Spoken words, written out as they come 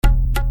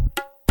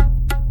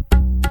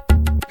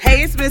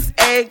Miss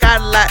A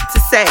got a lot to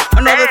say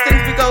on all the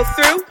things we go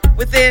through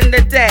within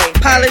the day.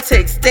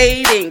 Politics,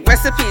 dating,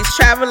 recipes,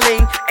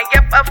 traveling, and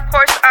yep, of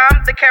course,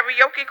 I'm the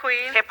karaoke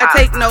queen. I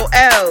take no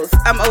L's,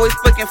 I'm always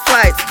booking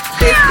flights.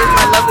 This is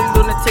my lovely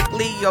lunatic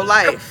Leo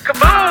life.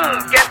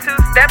 Kaboom! Guess who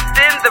stepped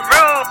in the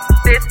room?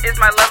 This is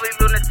my lovely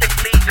lunatic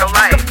Leo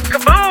life.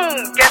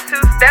 Kaboom! Guess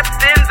who stepped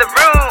in the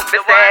room?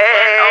 The one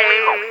and only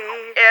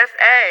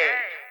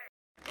S.A.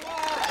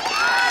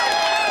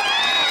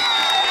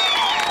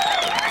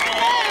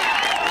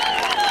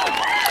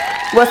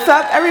 What's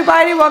up,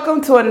 everybody?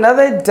 Welcome to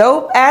another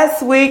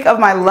dope-ass week of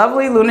my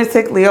lovely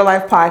Lunatic Leo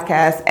Life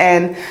podcast.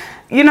 And,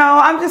 you know,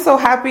 I'm just so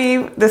happy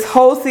this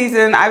whole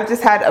season. I've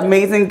just had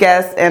amazing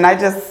guests, and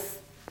last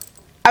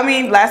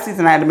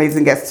season I had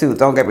amazing guests too,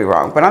 don't get me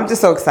wrong, but I'm just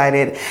so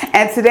excited.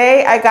 And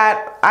today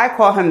I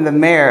call him the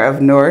mayor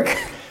of Newark.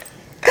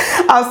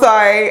 I'm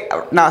sorry,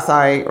 not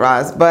sorry,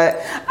 Roz,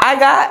 but I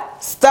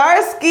got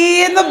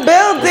Starsky in the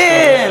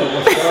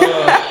building.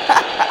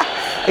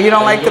 You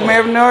don't like the mayor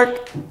of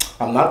Newark?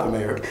 I'm not the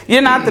mayor.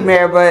 You're not the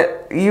mayor,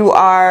 but you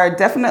are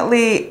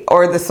definitely,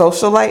 or the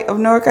socialite of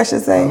Newark, I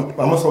should say. I'm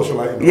a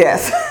socialite.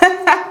 Yes.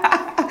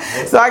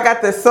 So I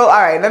got the all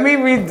right, let me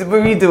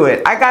redo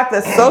it. I got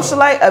the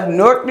socialite of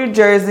Newark, New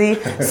Jersey,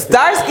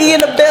 Starsky in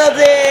the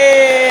building.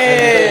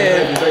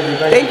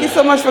 Thank you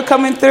so much for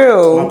coming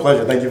through. My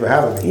pleasure. Thank you for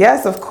having me.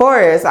 Yes, of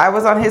course. I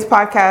was on his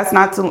podcast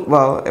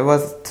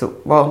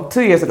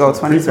 2 years ago,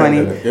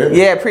 2020.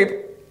 Yeah,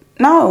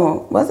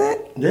 No, was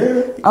it?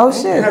 Yeah. Oh,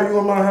 shit. Have you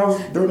in my house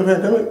during the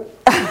pandemic?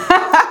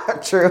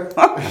 True.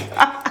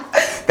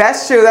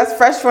 That's true. That's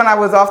fresh when I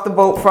was off the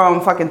boat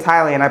from fucking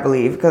Thailand, I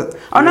believe. Because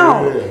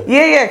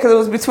it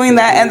was between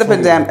that and the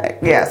pandemic.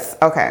 Yes.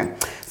 Okay.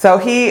 So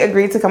he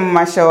agreed to come on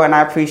my show, and I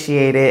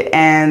appreciate it.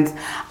 And,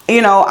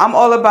 you know, I'm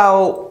all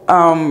about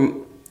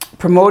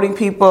promoting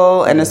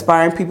people and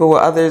inspiring people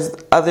with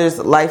others'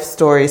 life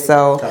stories.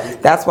 So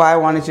that's why I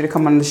wanted you to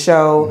come on the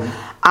show. Mm-hmm.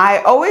 I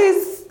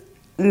always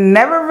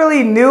never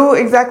really knew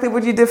exactly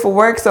what you did for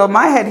work, so in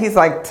my head he's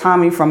like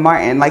Tommy from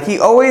Martin. Like, he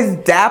always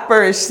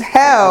dapper as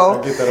hell.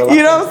 I get that a lot.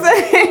 You know what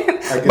I'm saying?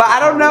 But I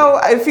don't know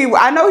if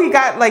I know he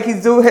got like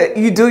you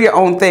do your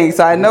own thing,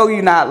 so I know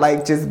you're not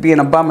like just being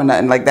a bum or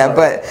nothing like that.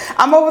 Right. But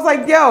I'm always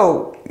like,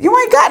 yo, you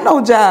ain't got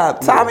no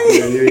job, Tommy.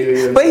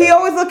 Yeah. But he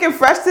always looking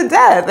fresh to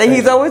death, and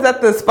he's always at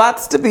the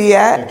spots to be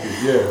at.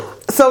 Thank you. Yeah.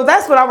 So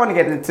that's what I want to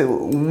get into.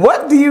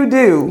 What do you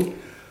do?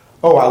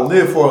 Oh, I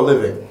live for a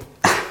living.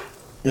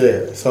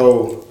 Yeah,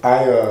 so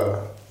I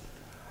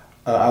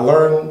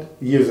learned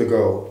years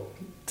ago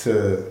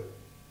to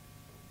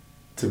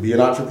be an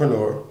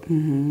entrepreneur.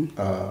 Mm-hmm.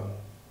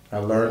 I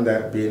learned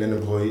that being an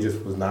employee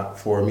just was not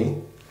for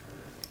me,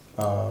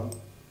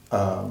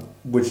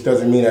 which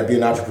doesn't mean that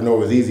being an entrepreneur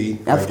was easy.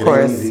 Of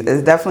course,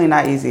 it's definitely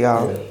not easy,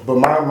 y'all. Yeah. But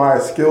my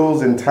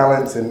skills and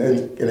talents and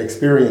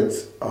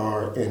experience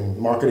are in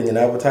marketing and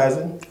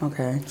advertising.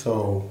 Okay.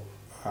 So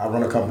I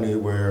run a company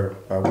where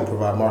we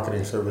provide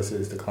marketing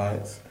services to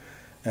clients.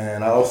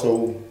 And I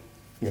also,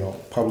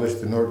 publish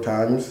the New York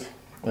Times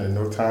and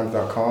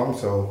NewYorkTimes.com.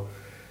 So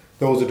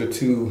those are the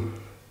two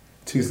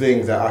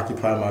things that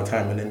occupy my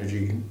time and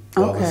energy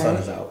while the sun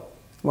is out.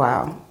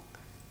 Wow.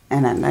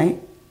 And at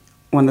night,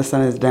 when the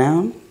sun is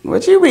down,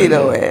 what you be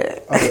doing?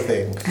 Other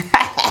things.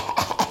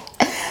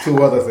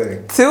 Two other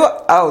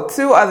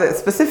things.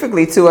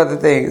 Specifically two other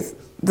things.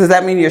 Does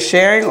that mean you're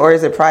sharing, or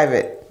is it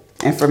private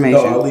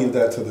information? No, I'll leave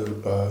that to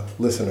the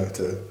listener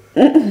to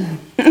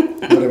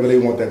whatever they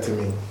want that to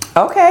mean.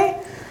 Okay.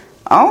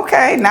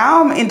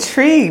 Now I'm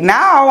intrigued.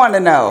 Now I want to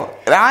know.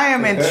 I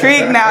am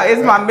intrigued now.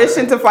 It's my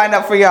mission to find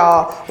out for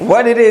y'all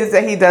what it is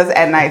that he does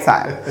at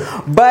nighttime.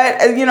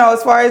 But,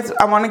 as far as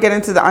I want to get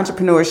into the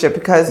entrepreneurship,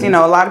 because, a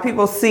lot of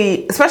people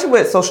see, especially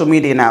with social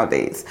media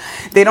nowadays,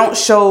 they don't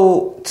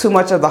show too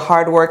much of the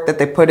hard work that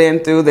they put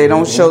in through. They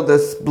don't show the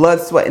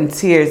blood, sweat, and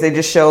tears. They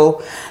just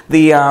show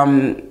the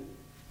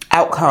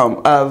outcome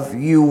of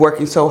you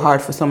working so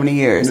hard for so many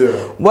years. Yeah.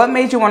 What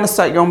made you want to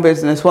start your own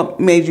business?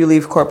 What made you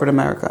leave corporate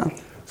America?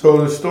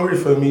 So the story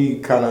for me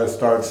kind of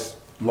starts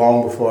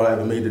long before I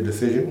ever made the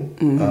decision.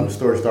 Mm-hmm. The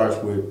story starts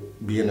with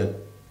being a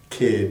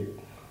kid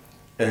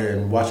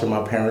and watching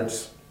my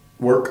parents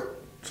work.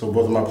 So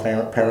both of my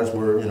parents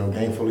were,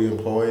 gainfully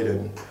employed,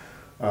 and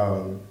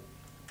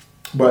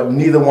but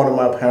neither one of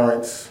my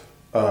parents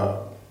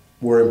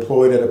were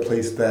employed at a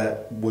place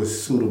that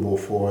was suitable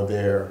for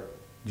their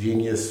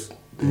genius,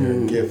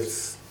 their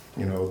gifts,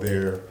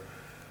 their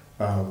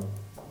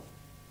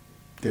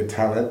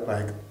talent.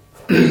 Like,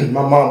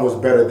 my mom was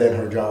better than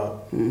her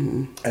job,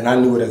 and I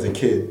knew it as a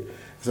kid.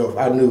 So if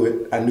I knew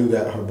it, I knew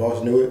that her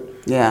boss knew it.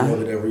 Yeah, I know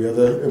that every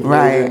other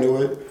employee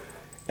knew it.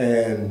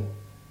 And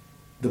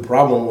the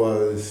problem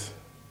was,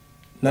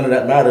 none of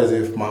that matters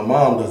if my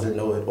mom doesn't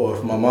know it, or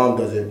if my mom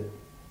doesn't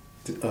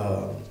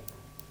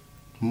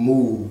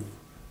move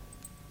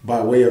by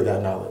way of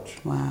that knowledge.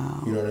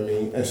 Wow, you know what I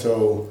mean? And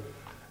so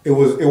it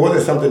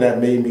wasn't something that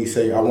made me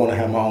say I want to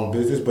have my own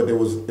business, but it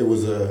was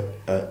a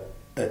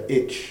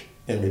itch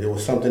in me. There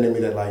was something in me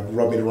that like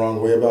rubbed me the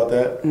wrong way about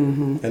that.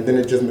 And then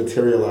it just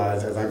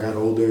materialized as I got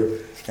older,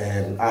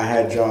 and I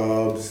had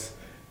jobs,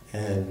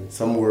 and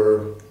some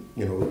were,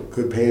 you know,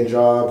 good paying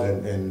jobs,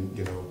 and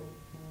you know,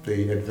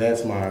 they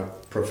advanced my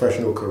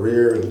professional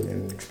career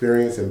and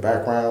experience and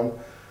background.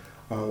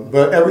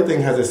 But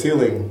everything has a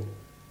ceiling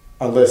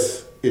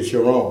unless it's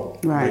your own.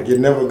 Right. Like, you're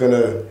never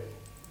gonna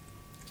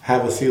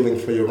have a ceiling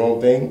for your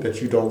own thing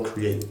that you don't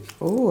create.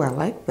 Oh, I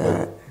like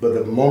that. But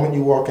the moment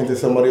you walk into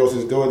somebody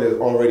else's door, there's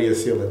already a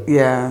ceiling.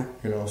 Yeah.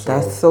 You know, so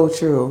that's so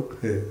true.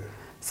 Yeah.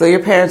 So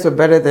your parents were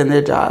better than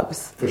their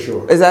jobs? For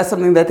sure. Is that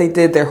something that they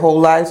did their whole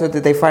lives, or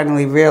did they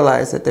finally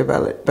realize that they're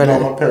better?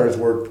 No, my parents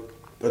worked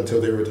until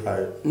they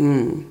retired.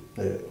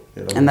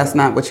 Yeah, and that's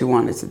not what you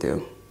wanted to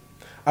do.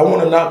 I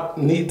want to not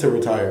need to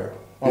retire.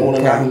 I want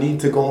to not need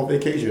to go on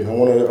vacation. I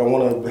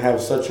want to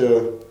have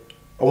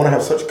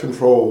such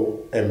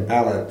control and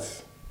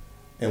balance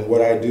in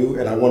what I do,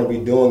 and I want to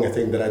be doing a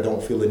thing that I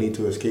don't feel the need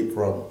to escape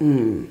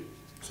from.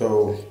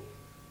 So,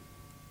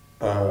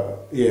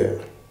 yeah.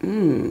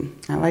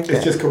 I like that.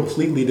 It's just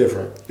completely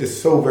different. It's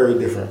so very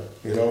different,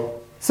 you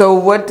know? So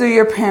what do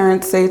your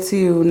parents say to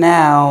you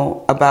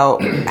now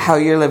about how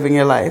you're living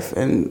your life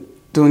and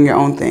doing your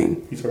own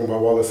thing? You talking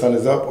about while the sun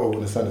is up or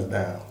when the sun is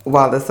down?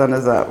 While the sun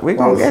is up. We're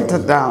going to get to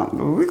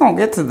down. We're going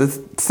to get to the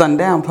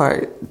sundown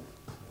part.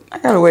 I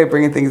got a way of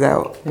bringing things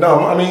out.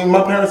 No, I mean,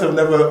 my parents have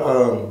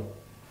never,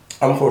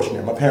 I'm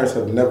fortunate. My parents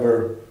have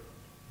never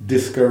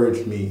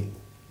discouraged me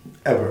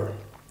ever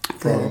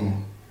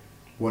from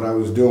what I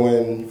was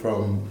doing,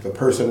 from the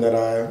person that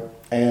I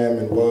am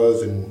and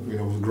was and, you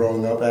know, was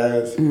growing up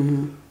as.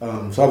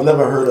 So I've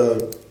never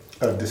heard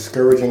a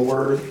discouraging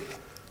word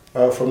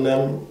from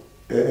them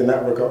in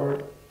that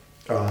regard.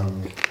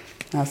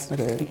 That's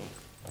good.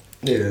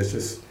 Yeah, it's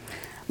just...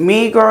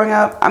 Me growing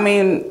up, I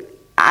mean,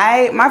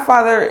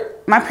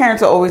 my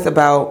parents are always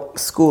about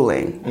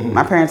schooling.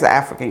 My parents are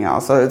African,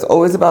 y'all, so it's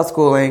always about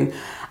schooling.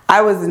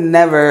 I was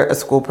never a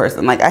school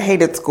person. Like, I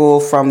hated school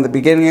from the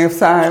beginning of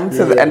time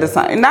to the end of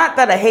time. Not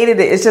that I hated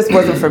it, it just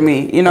wasn't for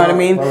me. You know what I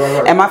mean?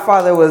 Right. And my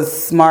father was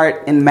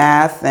smart in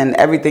math and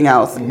everything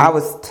else. I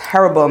was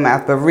terrible in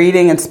math, but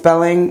reading and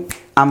spelling,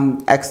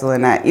 I'm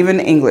excellent at.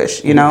 Even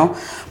English, you know?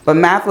 But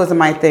math wasn't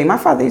my thing. My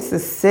father used to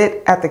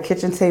sit at the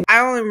kitchen table. I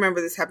only remember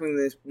this happening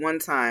this one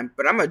time,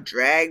 but I'm going to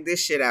drag this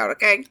shit out,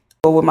 okay?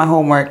 With my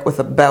homework with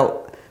a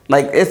belt.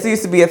 Like, it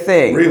used to be a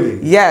thing.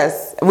 Really?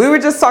 Yes. We were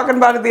just talking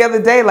about it the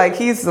other day. Like,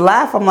 he used to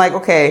laugh. I'm like,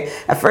 okay.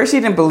 At first, he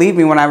didn't believe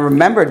me when I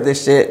remembered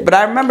this shit. But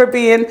I remember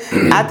being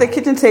at the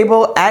kitchen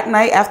table at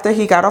night after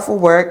he got off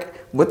of work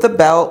with the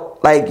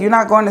belt. Like, you're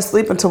not going to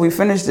sleep until we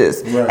finish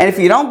this. Right. And if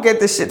you don't get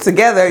this shit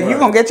together, you're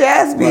going to get your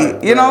ass beat.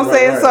 Right. You know what I'm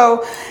saying? Right.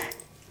 So,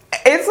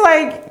 it's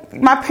like,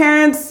 my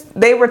parents,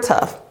 they were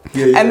tough.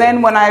 Yeah. And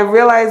then when I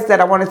realized that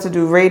I wanted to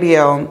do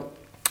radio,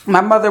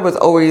 my mother was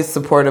always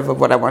supportive of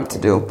what I wanted to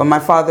do. But my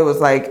father was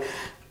like,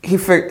 he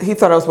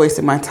thought I was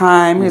wasting my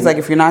time. He was like,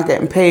 if you're not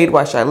getting paid,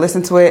 why should I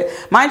listen to it?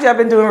 Mind you, I've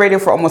been doing radio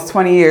for almost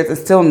 20 years and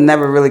still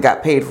never really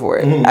got paid for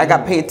it. I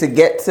got paid to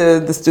get to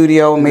the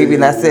studio. Maybe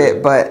that's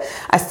it. But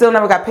I still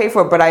never got paid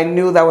for it. But I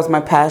knew that was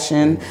my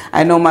passion.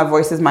 I know my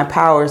voice is my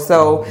power.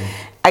 So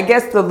I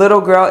guess the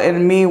little girl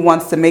in me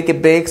wants to make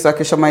it big so I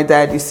can show my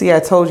dad, you see, I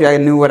told you I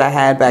knew what I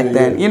had back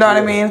then. You know what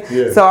I mean?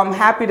 Yeah. So I'm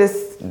happy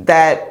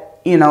that,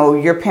 you know,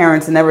 your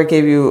parents never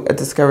gave you a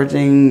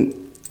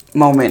discouraging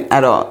moment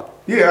at all.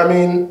 Yeah, I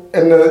mean,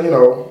 and you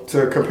know,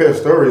 to compare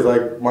stories,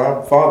 like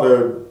my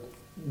father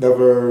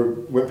never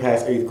went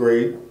past 8th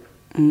grade.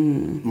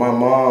 My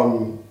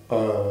mom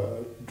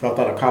dropped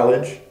out of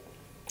college,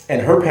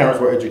 and her parents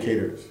were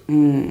educators.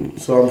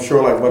 So I'm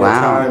sure, like, by the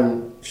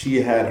time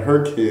she had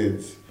her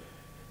kids,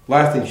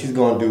 last thing she's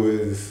going to do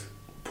is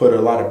put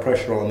a lot of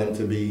pressure on them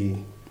to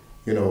be,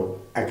 you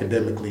know,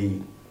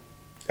 academically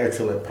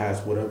excellent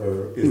past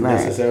whatever is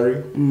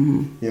necessary.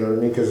 You know what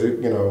I mean? Because,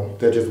 you know,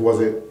 that just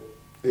wasn't,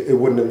 it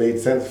wouldn't have made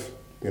sense,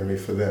 you know what I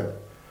mean, for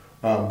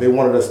them. They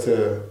wanted us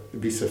to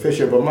be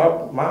sufficient, but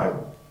my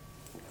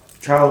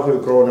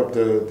childhood growing up,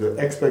 the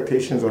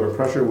expectations or the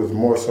pressure was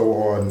more so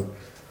on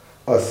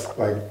us,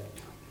 like,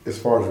 as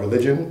far as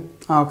religion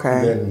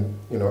than,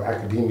 you know,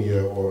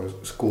 academia or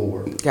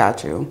schoolwork.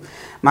 Got you.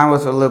 Mine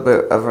was a little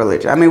bit of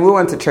religion. I mean, we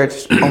went to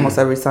church almost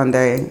every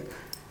Sunday.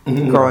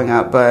 Growing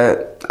up,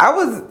 but I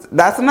was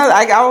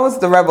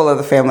the rebel of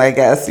the family, I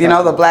guess, you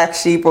know, the black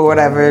sheep or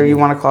whatever you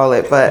want to call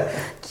it. But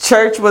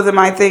church wasn't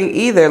my thing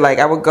either. Like,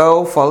 I would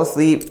go, fall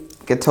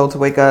asleep, get told to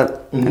wake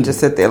up and just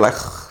sit there like,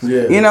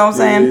 you know what I'm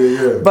saying?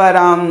 Yeah. But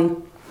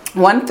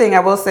one thing I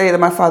will say that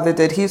my father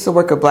did, he used to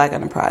work at Black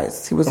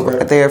Enterprise. He was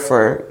there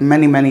for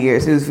many, many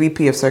years. He was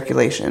VP of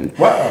circulation.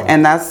 Wow.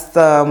 And that's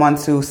the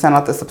ones who sent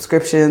out the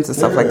subscriptions and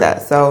stuff like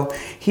that. So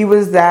he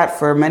was that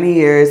for many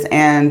years.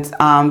 And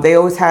they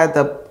always had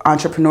the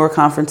entrepreneur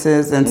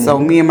conferences. And so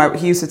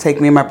he used to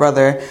take me and my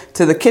brother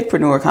to the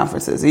Kidpreneur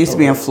conferences. It used to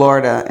be in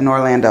Florida, in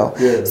Orlando.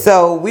 Yeah.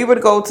 So we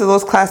would go to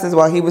those classes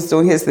while he was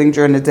doing his thing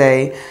during the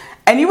day.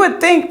 And you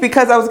would think,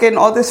 because I was getting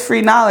all this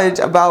free knowledge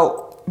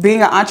about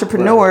being an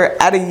entrepreneur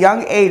at a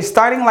young age,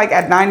 starting like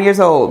at 9 years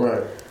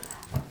old,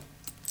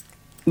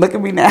 Look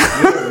at me now.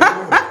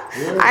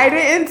 I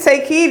didn't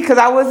take heed because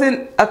I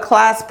wasn't a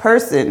class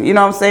person. You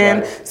know what I'm saying?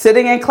 Right.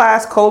 Sitting in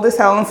class, cold as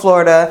hell in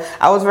Florida.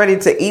 I was ready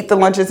to eat the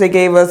lunches they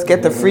gave us,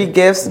 get the free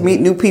gifts,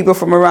 meet new people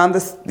from around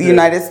the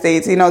United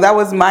States. You know, that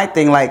was my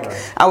thing. Like,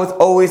 I was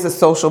always a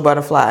social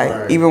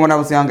butterfly, even when I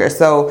was younger.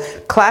 So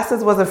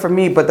classes wasn't for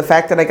me, but the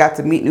fact that I got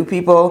to meet new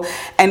people,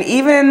 and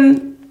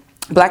even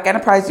Black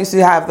Enterprise used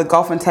to have the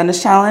golf and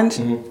tennis challenge.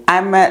 I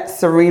met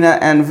Serena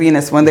and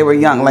Venus when they were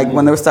young, like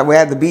when they were we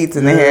had the beads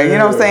in their hair, you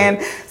know what I'm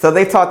saying? So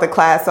they taught the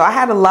class. So I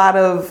had a lot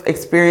of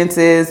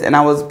experiences, and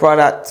I was brought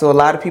up to a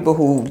lot of people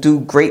who do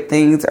great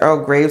things.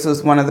 Earl Graves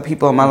was one of the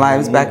people in my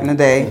lives back in the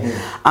day.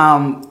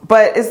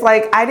 But it's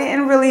like I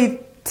didn't really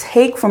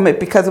take from it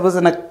because it was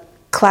in a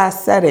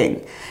class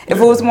setting. If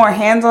it was more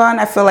hands-on,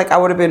 I feel like I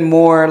would have been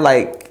more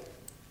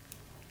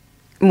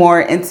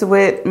into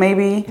it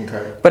maybe.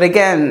 But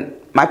again,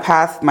 my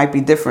path might be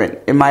different.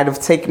 It might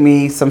have taken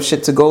me some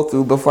shit to go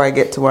through before I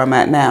get to where I'm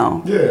at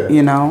now. Yeah.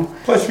 You know?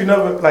 Plus, you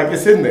never,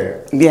 it's in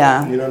there.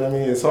 Yeah. You know what I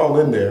mean? It's all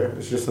in there.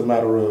 It's just a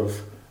matter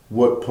of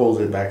what pulls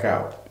it back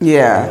out.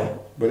 Yeah. You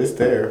know? But it's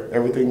there.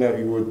 Everything that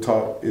you were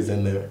taught is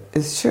in there.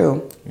 It's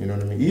true. You know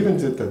what I mean? Even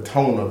just the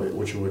tone of it,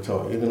 what you were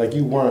taught. Even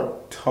you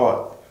weren't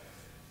taught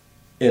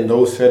in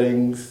those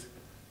settings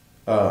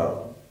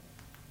to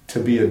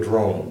be a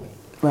drone.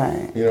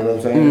 Right. You know what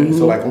I'm saying?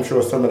 So I'm sure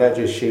some of that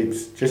just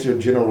shapes just your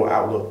general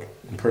outlook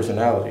and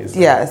personality.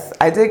 Yes.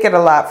 I did get a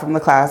lot from the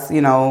class, you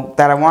know,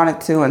 that I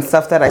wanted to, and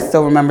stuff that I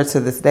still remember to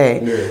this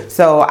day. Yeah.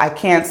 So I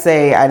can't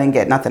say I didn't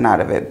get nothing out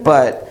of it,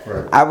 but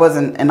I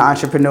wasn't an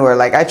entrepreneur.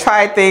 Like, I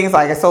tried things,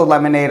 like I sold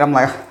lemonade. I'm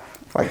like,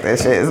 fuck that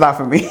shit. It's not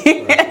for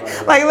me.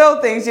 Like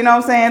little things, you know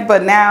what I'm saying?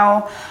 But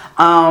now,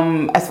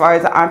 as far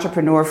as an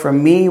entrepreneur, for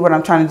me, what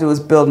I'm trying to do is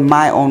build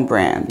my own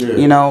brand.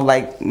 You know,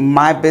 like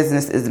my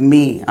business is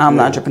me. I'm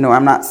the entrepreneur.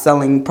 I'm not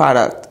selling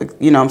product.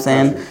 You know what I'm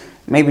saying?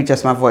 Maybe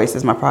just my voice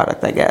is my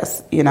product, I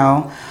guess, you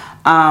know.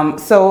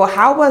 So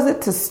how was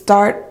it to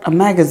start a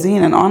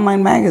magazine, an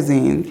online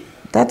magazine?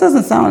 That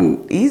doesn't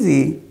sound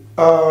easy.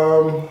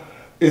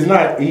 It's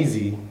not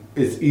easy.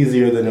 It's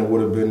easier than it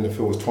would have been if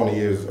it was 20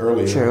 years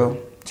earlier. True.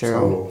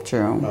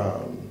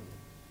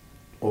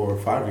 Or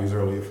 5 years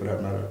earlier, for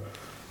that matter.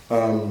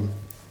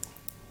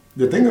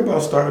 The thing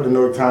about starting the New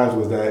York Times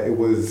was that it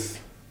was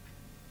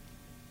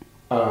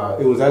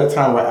at a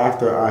time where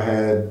after I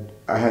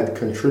had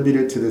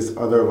contributed to this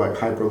other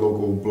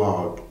hyperlocal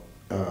blog,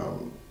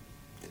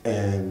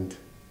 and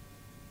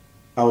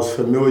I was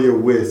familiar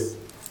with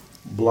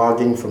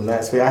blogging from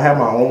that space. I had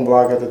my own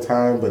blog at the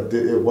time, but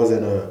it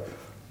wasn't a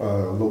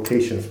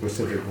location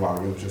specific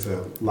blog. It was just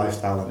a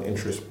lifestyle and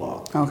interest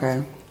blog.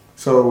 Okay.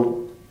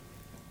 So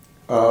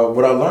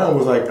what I learned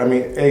was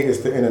it's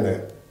the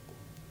internet.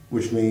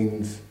 Which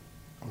means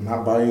I'm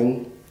not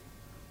buying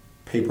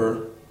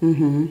paper.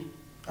 I'm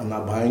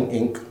not buying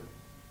ink.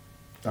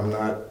 I'm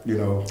not,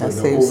 the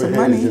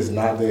overhead is just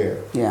not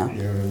there. Yeah.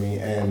 You know what I mean?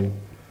 And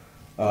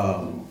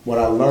what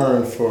I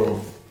learned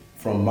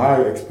from my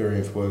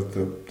experience was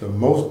the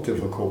most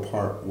difficult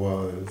part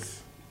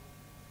was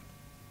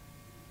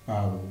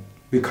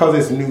because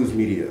it's news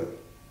media.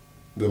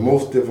 The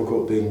most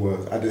difficult thing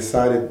was I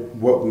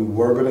decided what we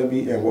were going to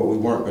be and what we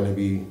weren't going to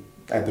be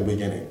at the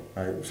beginning.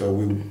 Right? So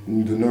the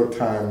New York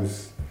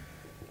Times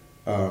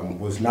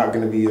was not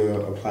going to be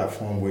a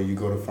platform where you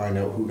go to find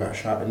out who got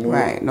shot in Newark.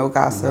 Right, no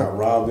gossip. Who got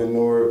robbed in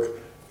Newark,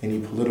 any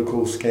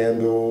political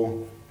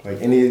scandal,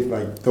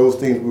 those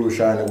things we were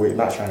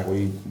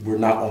we're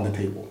not on the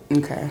table.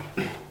 Okay.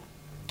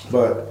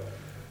 But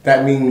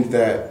that means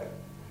that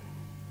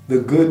the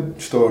good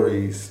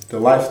stories, the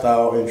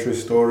lifestyle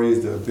interest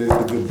stories, the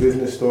good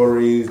business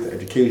stories, the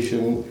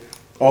education,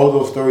 all of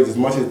those stories, as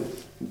much as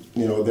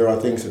there are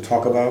things to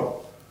talk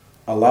about,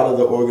 a lot of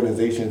the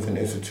organizations and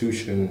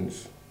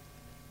institutions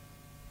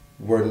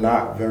were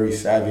not very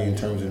savvy in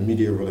terms of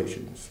media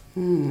relations.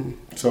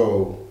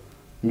 So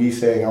me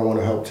saying I want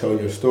to help tell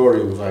your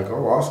story was like,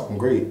 oh, awesome,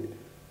 great.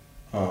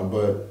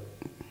 But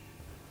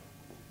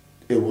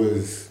it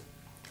was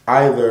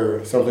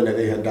either something that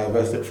they had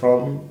divested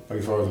from,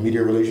 as far as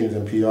media relations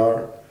and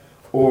PR,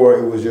 or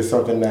it was just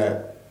something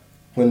that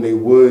when they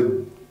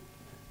would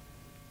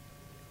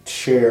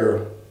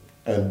share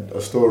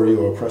a story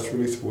or a press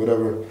release or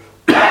whatever,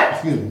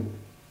 excuse me,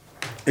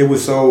 it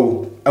was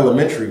so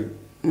elementary.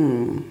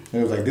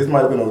 It was like, this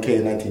might have been okay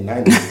in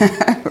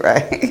 1990.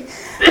 Right.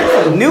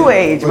 New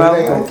age, but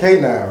it ain't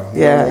okay now.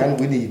 Yeah.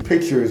 We need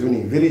pictures, we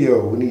need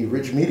video, we need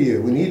rich media,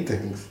 we need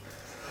things.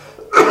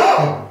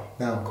 Now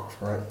I'm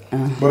coughing, right?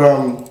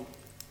 But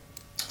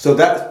so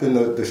that's been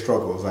the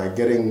struggles,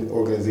 getting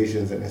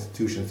organizations and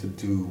institutions to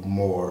do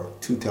more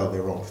to tell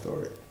their own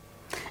story.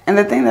 And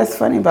the thing that's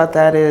funny about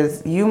that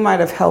is you might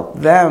have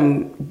helped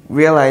them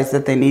realize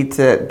that they need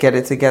to get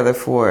it together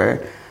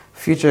for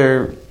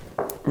future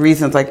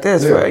reasons like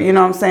this. Yeah. You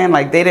know what I'm saying?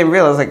 They didn't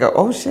realize,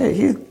 oh shit,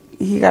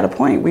 he got a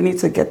point. We need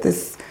to get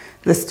this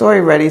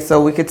story ready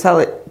so we could tell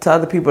it to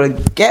other people to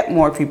get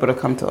more people to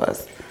come to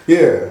us.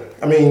 Yeah.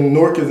 I mean,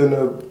 Newark is in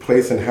a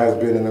place and has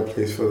been in a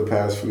place for the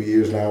past few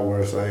years now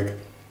where it's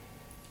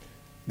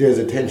there's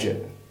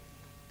attention.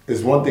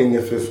 it's one thing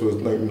if this was,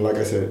 like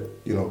I said,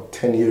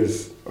 10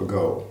 years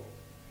ago,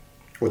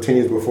 or 10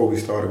 years before we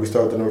started. We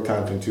started the New York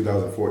Times in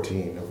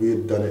 2014. If we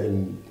had done it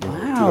in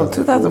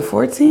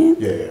 2014?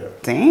 Yeah.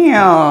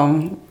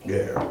 Damn.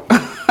 Yeah.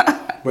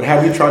 But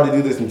had we tried to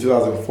do this in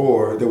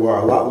 2004, there were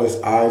a lot less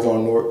eyes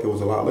on Newark. There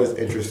was a lot less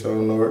interest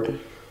on Newark.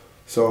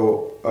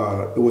 So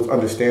it was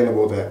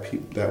understandable that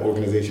that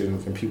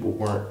organizations and people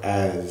weren't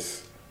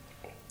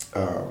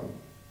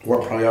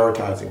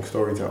prioritizing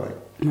storytelling.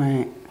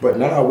 Right. But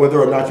now, whether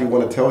or not you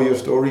want to tell your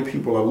story,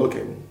 people are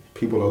looking.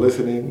 People are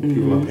listening.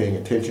 People are paying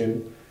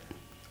attention.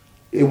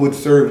 It would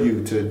serve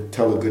you to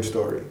tell a good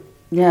story.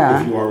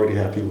 Yeah. If you already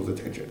have people's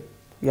attention.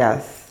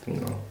 Yes.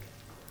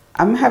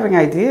 I'm having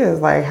ideas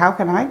like, how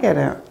can I get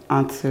it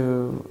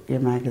onto your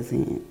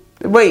magazine?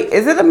 Wait,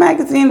 is it a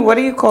magazine? What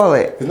do you call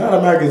it? It's not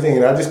a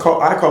magazine. I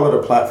call it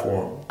a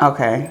platform.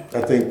 Okay.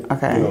 I think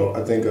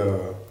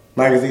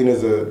magazine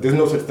there's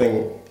no such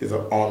thing as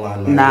an online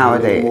magazine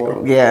nowadays.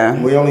 Anymore.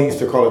 Yeah. We only used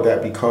to call it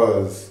that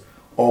because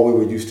all we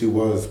were used to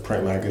was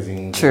print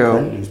magazines. True.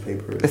 And print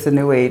newspapers. It's a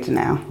new age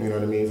now. You know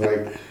what I mean? It's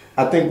like,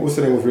 I think what's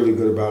the name was really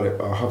good about it.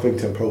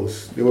 Huffington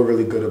Post. They were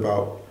really good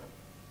about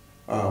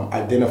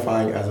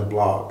identifying as a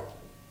blog.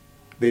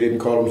 They didn't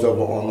call themselves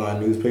an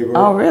online newspaper.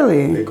 Oh,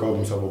 really? They called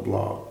themselves a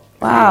blog.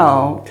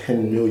 Wow.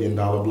 $10 million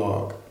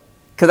blog.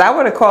 Because I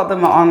would have called them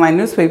an online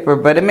newspaper,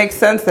 but it makes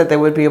sense that they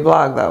would be a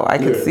blog, though. I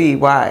could see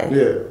why.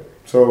 Yeah.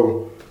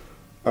 So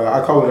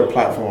I call it a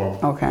platform.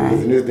 Okay.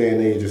 Because in this day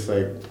and age, it's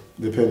like,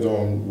 depends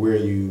on where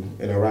you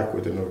interact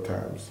with the New York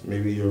Times.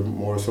 Maybe you're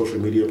more a social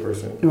media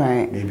person.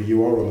 Right. Maybe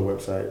you are on the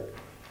website.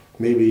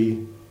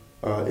 Maybe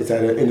it's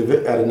at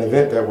an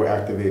event that we're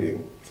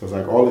activating. So it's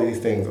like all of these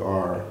things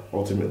are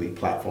ultimately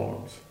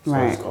platforms. So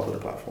I just call it a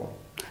platform.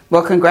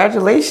 Well,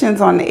 congratulations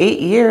on 8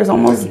 years,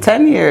 almost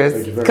 10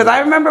 years. Because I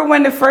remember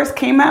when it first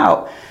came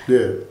out.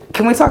 Yeah.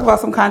 Can we talk about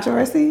some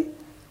controversy?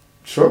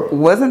 Sure.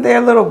 Wasn't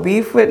there a little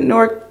beef with New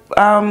York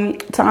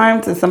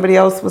Times and somebody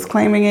else was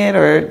claiming it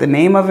or the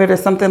name of it or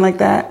something like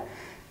that?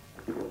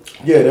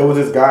 Yeah, there was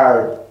this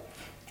guy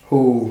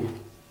who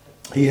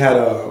he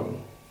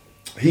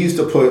used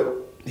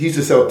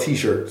to sell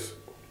T-shirts,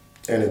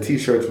 and the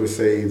T-shirts would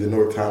say the New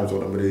York Times on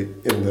them, but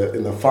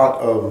in the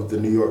font of the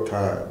New York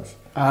Times.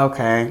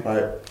 Okay.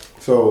 Right.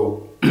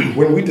 So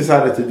when we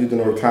decided to do the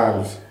New York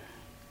Times,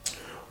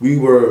 we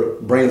were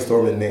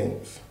brainstorming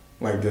names.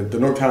 Like the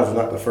New York Times was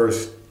not the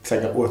first,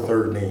 second, or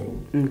third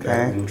name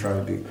that we were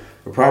trying to do.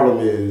 The problem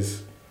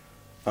is,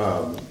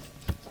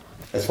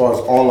 as far as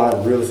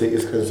online real estate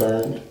is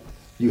concerned,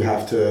 you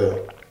have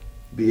to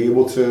be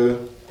able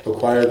to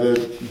acquire the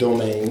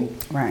domain,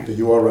 the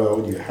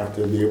URL. You have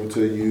to be able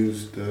to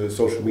use the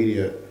social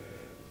media,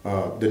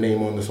 the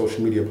name on the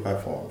social media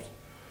platforms.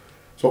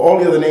 So all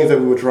the other names that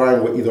we were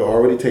trying were either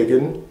already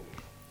taken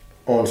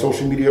on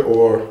social media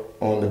or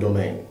on the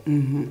domain.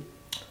 Mm-hmm.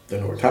 The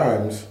New York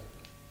Times,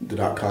 the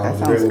 .com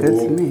was available.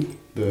 Good to me.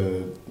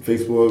 The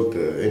Facebook,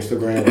 the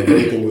Instagram,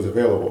 everything was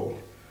available.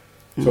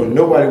 Mm-hmm. So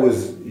nobody,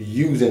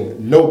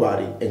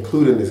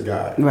 including this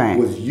guy,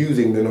 was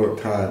using the New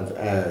York Times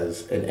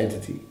as an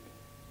entity.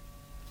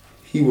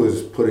 He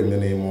was putting the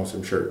name on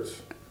some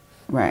shirts.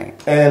 Right.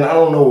 And I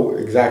don't know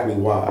exactly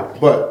why,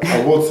 but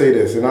I will say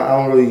this, and I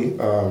don't really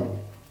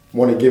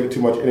want to give it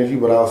too much energy,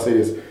 but I'll say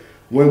this.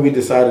 When we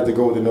decided to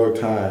go with the New York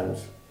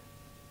Times,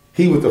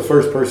 he was the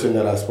first person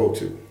that I spoke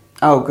to.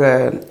 Oh,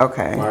 good.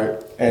 Okay. Right.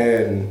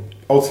 And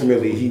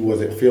ultimately, he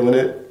wasn't feeling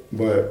it,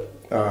 but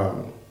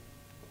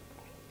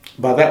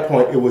by that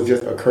point, it was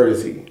just a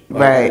courtesy.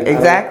 Right,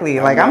 exactly.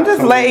 I'm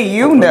just letting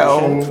you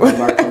know. I'm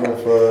not coming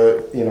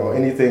for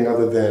anything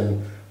other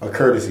than a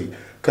courtesy,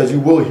 because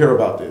you will hear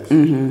about this.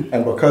 Mm-hmm.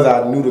 And because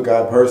I knew the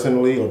guy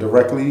personally or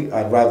directly,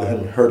 I'd rather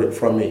him heard it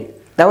from me.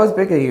 That was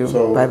big of you,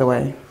 by the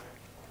way.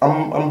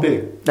 I'm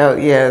big.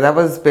 That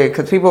was big,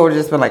 because people were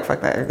just been like,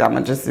 fuck that, I'm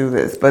going to just do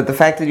this. But the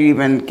fact that you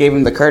even gave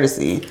him the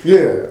courtesy.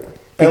 Yeah.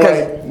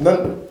 Because,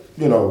 not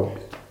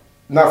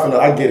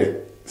for I get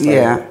it.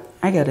 Yeah,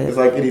 I get it. It's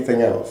like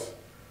anything else.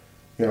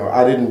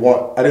 I didn't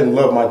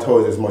love my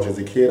toys as much as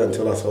a kid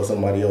until I saw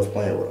somebody else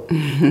playing with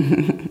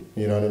them.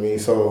 You know what I mean?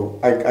 So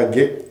I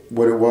get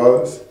what it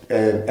was,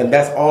 and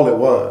that's all it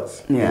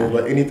was. Yeah.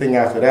 But anything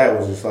after that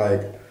was just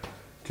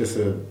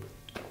a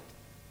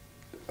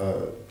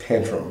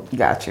tantrum.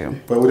 Got you.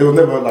 But there was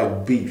never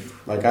beef.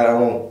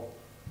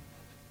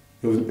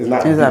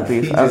 It's not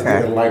beef. He just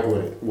didn't like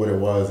what it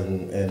was,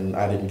 and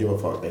I didn't give a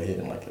fuck that he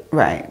didn't like it.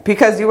 Right,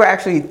 because you were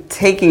actually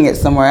taking it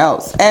somewhere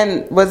else,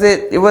 and it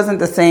wasn't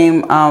the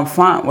same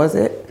font, was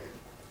it?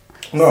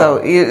 No. So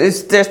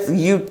it's just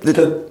you.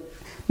 The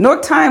New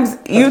York Times.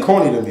 That's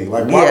corny to me.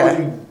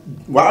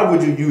 Why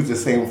would you use the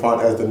same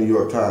font as the New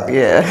York Times?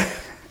 Yeah.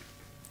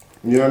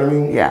 You know what I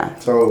mean? Yeah.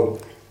 So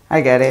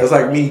I get it. It's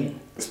like me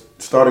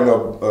starting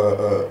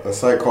a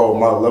site called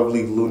My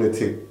Lovely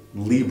Lunatic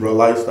Libra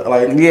Lifestyle.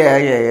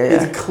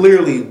 It's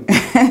clearly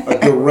a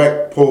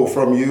direct pull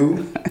from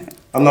you.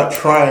 I'm not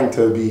trying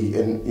to be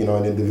an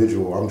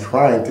individual. I'm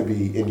trying to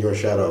be in your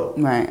shadow.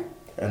 Right.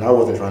 And I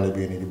wasn't trying to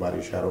be in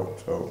anybody's shadow.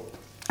 So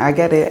I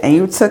get it. And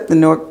you took the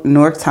New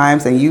York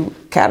Times and you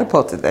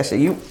catapulted that shit.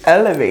 You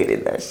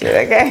elevated that shit,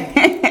 okay?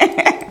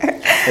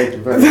 Thank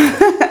you very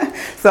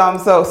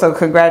much. So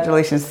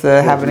congratulations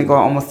to having it go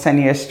almost 10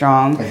 years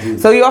strong.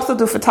 So you also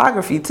do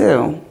photography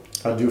too?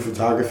 I do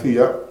photography,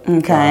 yep.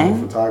 Okay.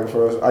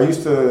 Photographers.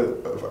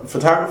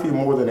 Photography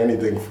more than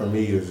anything for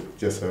me is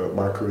just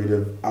my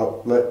creative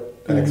outlet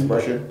and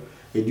expression.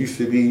 It used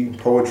to be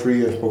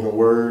poetry and spoken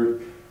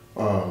word,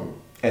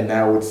 and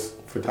now it's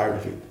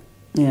photography.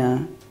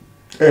 Yeah.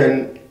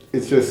 And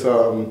it's just,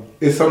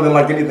 it's something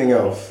like anything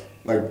else.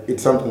 Like,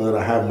 it's something that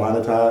I have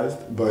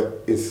monetized,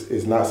 but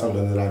it's not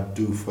something that I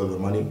do for the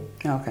money.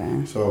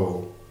 Okay.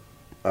 So,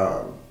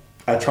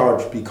 I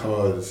charge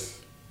because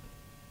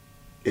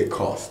it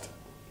costs.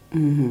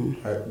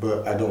 Right?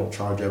 But I don't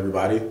charge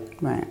everybody.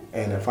 Right.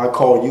 And if I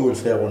call you and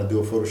say I want to do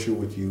a photo shoot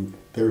with you,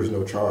 there is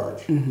no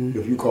charge.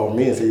 If you call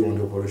me and say you want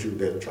to do a photo shoot,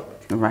 there's a charge.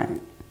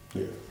 Right.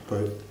 Yeah.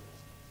 But.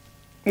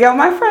 Yo,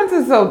 my friends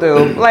are so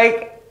dope.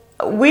 Like,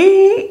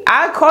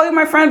 I call you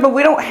my friend, but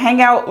we don't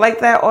hang out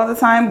like that all the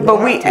time.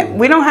 But we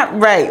don't have,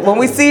 right. When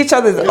we see each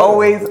other, it's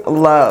always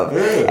love.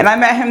 Yeah. And I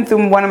met him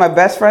through one of my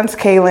best friends,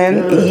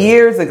 Kaylin,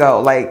 years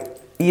ago, like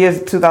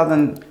years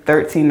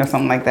 2013 or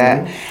something like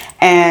that.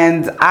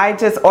 And I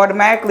just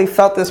automatically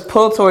felt this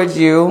pull towards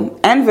you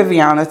and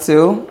Viviana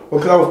too. Well,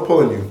 because I was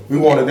pulling you. We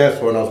wanted that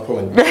for and I was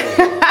pulling you.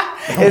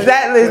 Does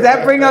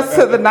that bring us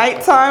to the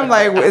nighttime?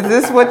 Like, is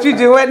this what you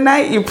do at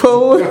night? You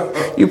pull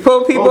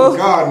people? Oh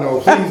God, no!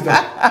 Please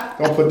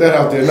don't put that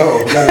out there.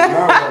 No, that is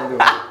not what I'm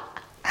doing.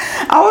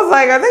 I was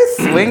like, are they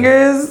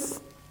swingers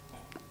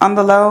on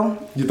the low?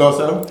 You thought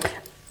so?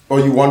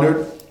 Or you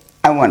wondered?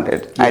 I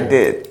wondered. Yeah. I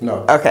did.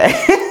 No. Okay.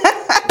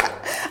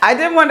 I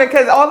did wonder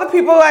because all the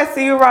people I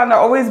see around are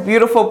always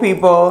beautiful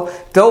people,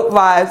 dope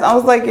vibes. I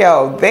was like,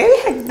 yo,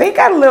 they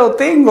got a little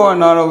thing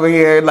going on over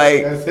here.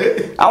 Like, that's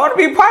it. I want to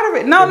be part of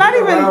it. No,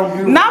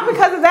 not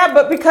because of that,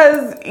 but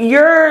because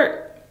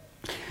you're.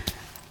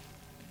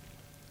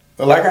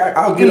 Like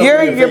I'll get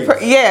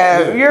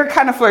you're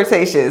kind of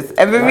flirtatious,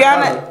 and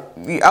Viviana.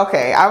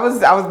 Okay, I was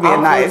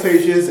being nice.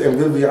 Flirtatious, and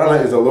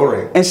Viviana is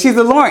alluring, and she's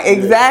alluring.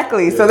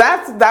 Exactly. Yeah. So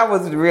that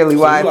was really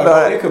why I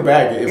thought they could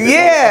bag it.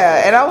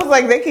 And I was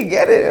like, they could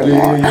get it.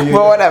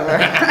 But whatever.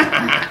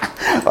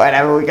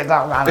 Whatever, we can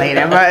talk about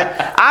later. But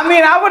I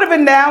mean, I would have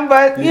been down,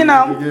 but you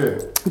know,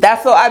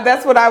 that's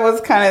what I was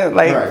kind of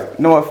like. Right.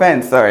 No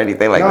offense or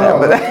anything like that.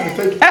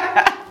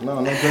 But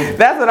no,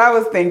 that's what I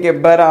was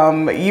thinking. But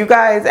you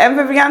guys and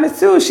Viviana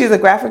too. She's a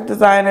graphic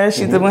designer.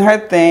 She's doing her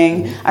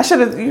thing. I should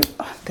have.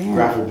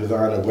 Graphic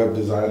designer, web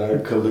designer,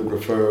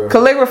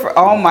 calligrapher.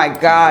 Oh my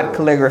God,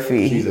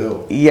 calligraphy. She's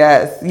ill.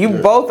 Yes, you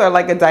both are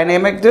like a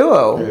dynamic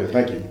duo. Yeah,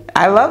 thank you.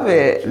 I love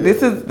it. Yeah.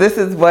 This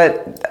is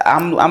what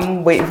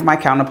I'm waiting for my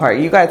counterpart.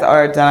 You guys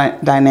are a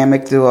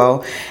dynamic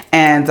duo,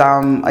 and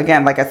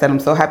again, like I said, I'm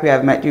so happy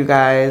I've met you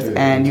guys,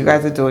 and you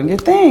guys are doing your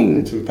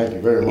thing. Me too. Thank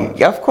you very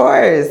much. Of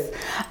course.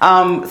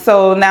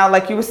 So now,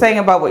 like you were saying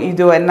about what you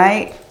do at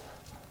night.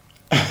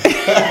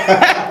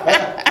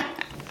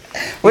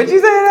 What'd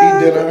you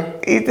say?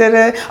 Eat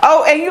dinner.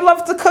 Oh, and you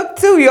love to cook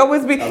too. You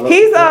always be.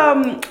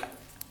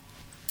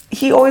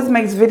 He always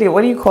makes video.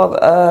 What do you call?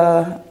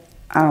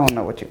 I don't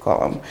know what you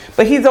call him,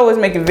 but he's always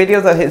making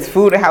videos of his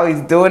food and how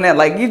he's doing it.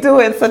 Like, you do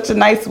it in such a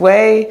nice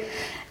way.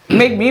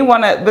 Make me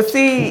wanna. But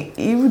see,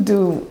 you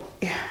do.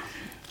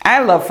 I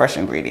love fresh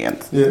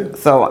ingredients. Yeah.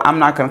 So I'm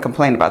not gonna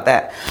complain about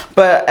that.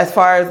 But as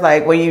far as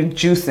like when you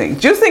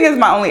juicing is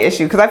my only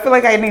issue because I feel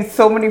like I need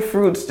so many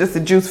fruits just to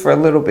juice for a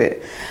little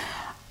bit.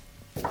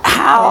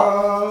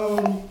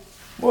 How?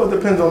 Well, it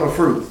depends on the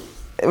fruit.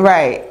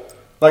 Right.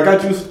 Like I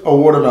juiced a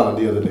watermelon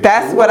the other day.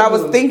 That's what I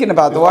was thinking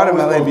about, the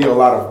watermelon. There's going to be a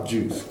lot of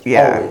juice.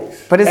 Yeah.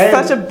 Always. But it's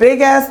such a big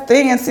ass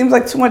thing. It seems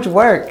like too much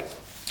work.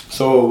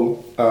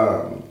 So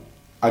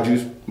I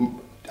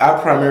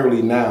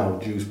primarily now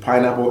juice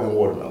pineapple and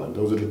watermelon.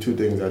 Those are the two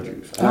things I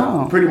juice.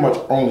 I pretty much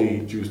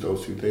only juice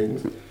those two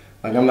things.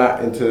 Like I'm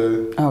not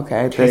into kale.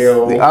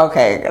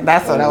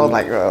 That's what I was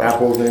like.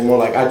 Apples anymore.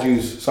 Like I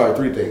juice,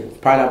 three things: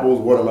 pineapples,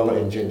 watermelon,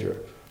 and ginger.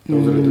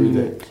 Those are the three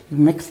things. You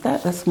mix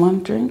that? That's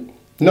one drink.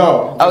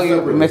 No.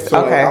 You mix.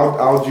 So okay. Like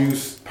I'll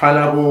juice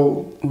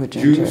pineapple with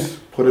juice.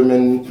 Put them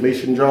in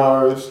mason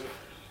jars.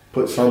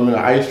 Put some in an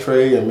ice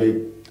tray and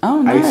make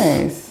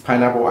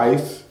pineapple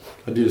ice.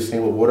 I do the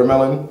same with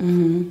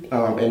watermelon.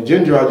 And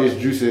ginger, I just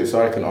juice it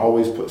so I can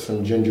always put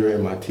some ginger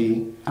in my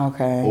tea.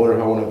 Okay. Or if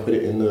I want to put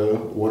it in the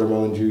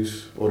watermelon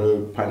juice or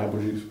the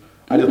pineapple juice.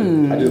 I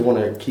just want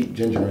to keep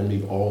ginger in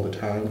me all the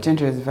time.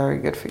 Ginger is very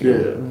good for you.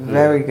 Yeah.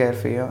 Very good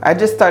for you. I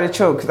just started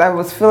chewing because I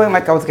was feeling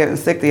like I was getting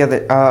sick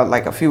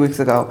like a few weeks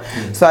ago.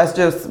 So I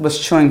just was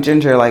chewing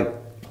ginger like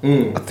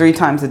 3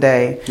 times a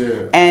day.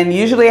 Yeah. And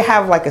usually I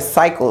have like a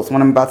cycles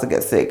when I'm about to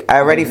get sick. I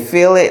already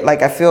feel it,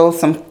 like I feel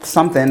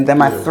something, then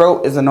my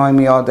throat is annoying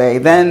me all day.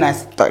 Then I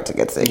start to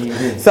get sick.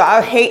 So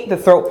I hate the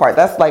throat part.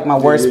 That's like my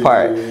worst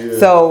part.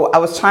 So I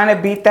was trying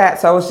to beat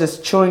that. So I was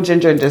just chewing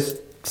ginger and just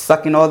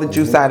sucking all the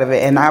juice out of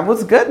it. And I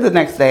was good the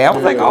next day. I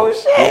was like, oh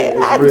shit,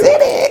 I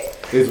did it.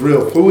 It's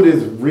real. Food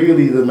is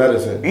really the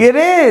medicine. It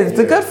is.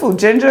 The good food.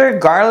 Ginger,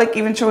 garlic,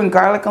 even chewing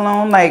garlic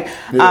alone. Like,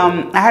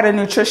 I had a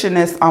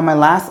nutritionist on my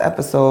last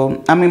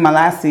my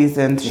last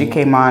season. She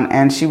came on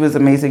and she was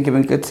amazing,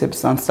 giving good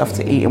tips on stuff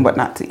to eat and what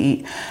not to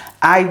eat.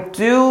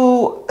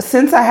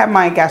 Since I had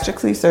my gastric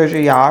sleeve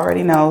surgery, y'all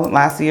already know,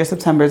 last year,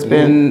 September, it's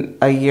been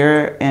a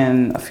year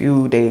and a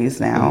few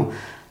days now.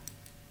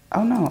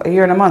 Oh no, a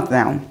year and a month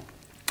now.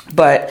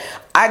 But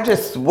I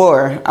just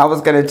swore I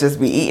was going to just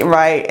be eating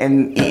right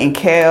and eating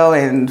kale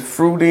and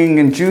fruiting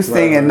and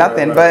juicing and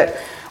nothing. Right. But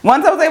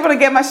once I was able to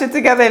get my shit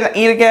together and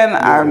eat again,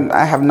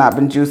 I have not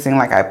been juicing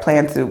like I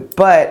planned to.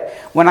 But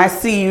when I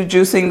see you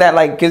juicing, that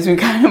like gives me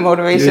kind of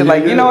motivation.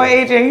 You know what,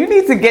 Adrian, you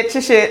need to get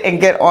your shit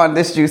and get on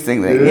this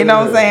juicing thing. You know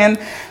what I'm saying?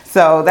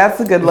 So that's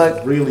a good look.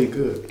 It's really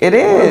good. It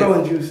is.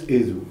 Watermelon juice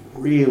is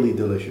really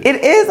delicious.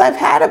 It is. I've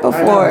had it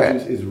before. Pineapple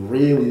juice is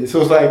really,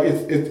 so it's like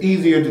it's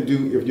easier to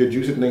do if you're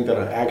juicing things that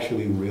are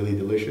actually really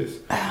delicious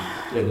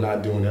and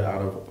not doing it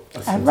out of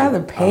I'd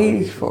rather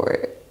pay for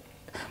it.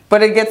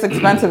 But it gets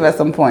expensive at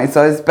some point,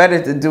 so it's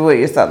better to do it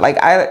yourself. Like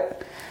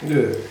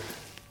there's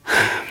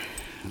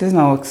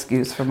no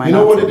excuse for my. You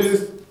know what it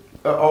is?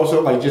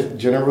 Also, like just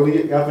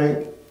generally, I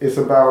think it's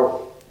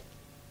about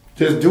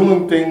just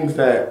doing things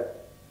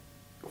that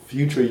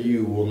future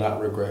you will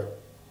not regret.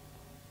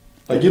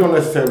 Like you don't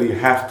necessarily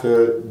have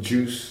to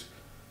juice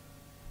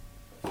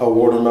a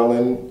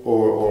watermelon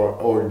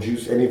or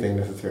juice anything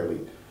necessarily,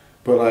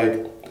 but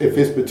like if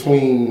it's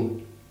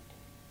between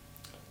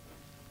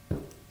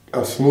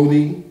a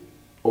smoothie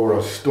or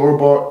a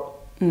store-bought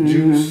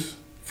juice,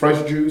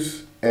 fresh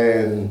juice,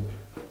 and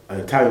an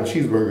Italian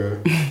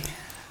cheeseburger.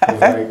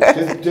 Like,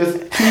 just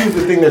choose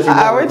the thing that you want.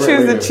 I would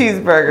choose the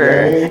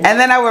cheeseburger, and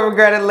then I would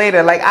regret it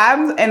later. Like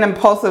I'm an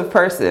impulsive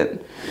person,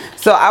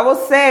 so I will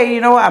say, you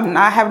know what, I'm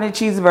not having a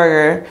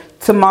cheeseburger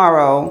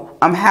tomorrow.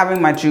 I'm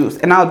having my juice,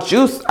 and I'll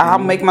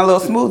make my little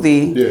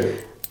smoothie. Yeah.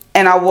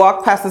 And I'll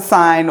walk past a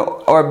sign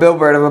or a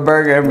billboard of a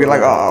burger and be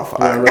like, oh, fuck.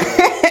 Yeah,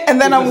 right. And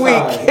then I'm weak.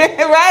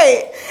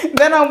 Right.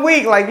 Then I'm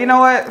weak. Like, you know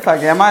what?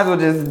 Fuck it. I might as well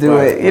just do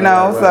it, you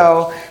know? Right.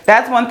 So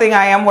that's one thing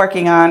I am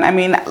working on. I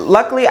mean,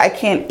 luckily I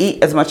can't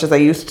eat as much as I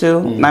used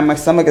to. My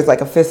stomach is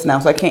like a fist now,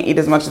 so I can't eat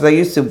as much as I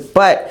used to.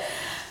 But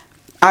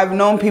I've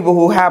known people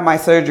who have my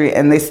surgery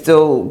and they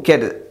still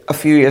get it a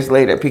few years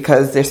later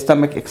because their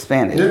stomach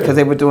expanded because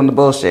they were doing the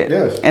bullshit.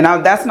 Yes. And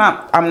I'm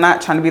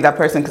not trying to be that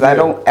person because I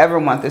don't ever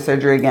want the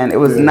surgery again. It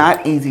was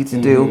not easy to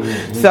do.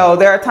 So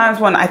there are times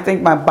when I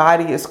think my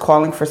body is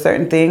calling for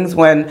certain things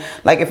when,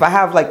 like, if I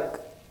have like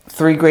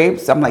 3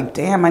 grapes, I'm like,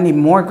 damn, I need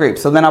more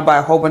grapes. So then I'll buy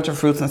a whole bunch of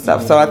fruits and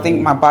stuff. So I think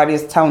my body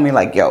is telling me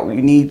like, yo,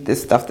 you need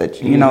this stuff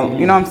that you know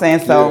what I'm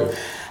saying? So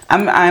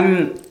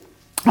I'm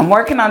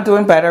working on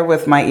doing better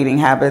with my eating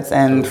habits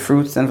and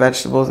fruits and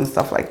vegetables and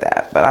stuff like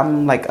that. But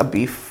I'm like a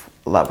beef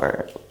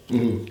lover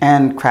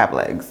and crab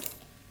legs.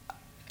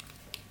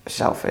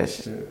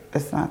 Shellfish. Yeah.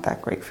 It's not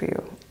that great for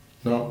you.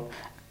 No.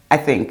 I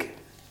think.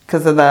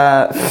 Because of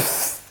the...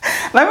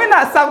 Let me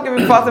not stop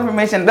giving false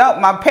information. No,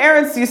 my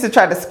parents used to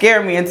try to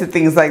scare me into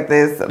things like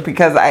this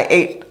because I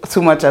ate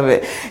too much of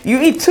it. You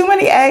eat too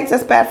many eggs,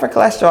 that's bad for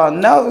cholesterol.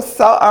 No,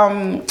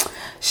 so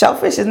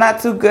shellfish is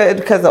not too good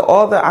because of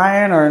all the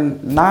iron or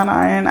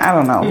non-iron. I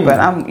don't know,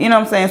 but you know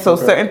what I'm saying. So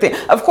certain things,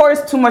 of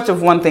course, too much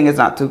of one thing is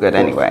not too good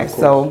anyway.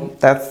 So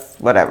that's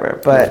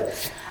whatever. But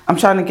I'm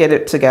trying to get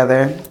it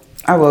together.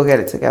 I will get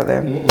it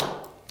together.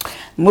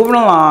 Moving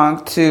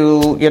along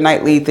to your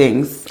nightly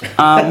things.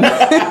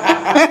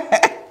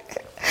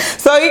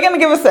 So you're gonna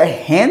give us a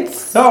hint?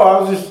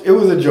 No, it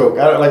was a joke.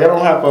 I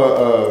don't have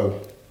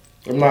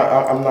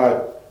I'm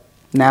not.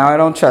 Now I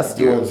don't trust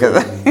you.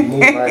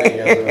 Moonlighting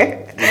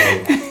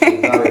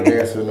as not a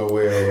dancer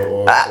nowhere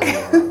or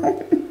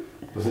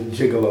was a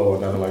gigolo or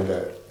nothing like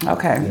that.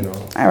 Okay. You know.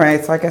 All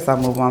right. So I guess I'll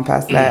move on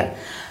past that.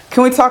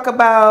 Can we talk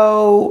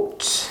about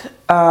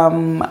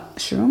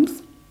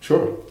shrooms?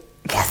 Sure.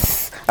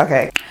 Yes.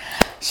 Okay.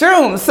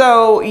 Shrooms.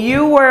 So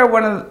you were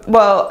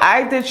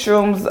I did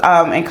shrooms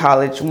in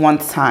college one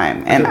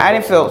time, and I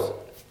didn't feel.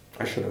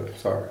 I should have.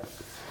 Sorry.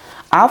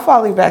 I'll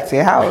follow you back to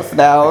your house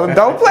now.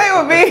 Don't play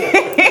with me.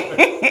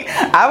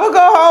 I will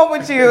go home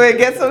with you and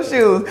get some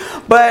shoes.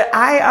 But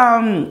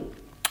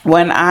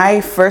when I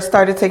first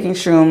started taking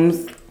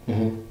shrooms,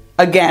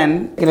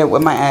 again,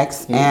 with my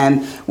ex,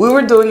 and we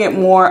were doing it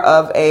more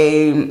of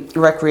a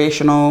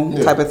recreational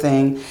type of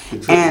thing.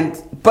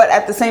 But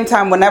at the same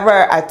time,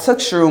 whenever I took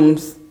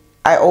shrooms,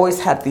 I always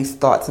had these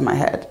thoughts in my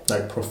head.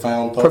 Like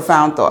profound thoughts?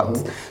 Profound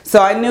thoughts.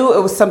 So I knew it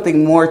was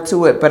something more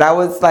to it. But I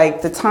was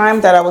like, the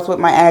time that I was with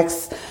my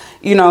ex,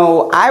 you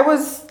know, I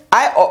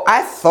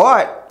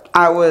thought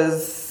I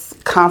was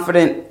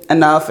confident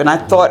enough and I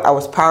thought I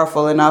was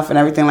powerful enough and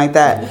everything like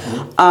that.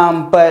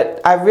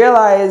 But I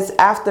realized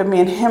after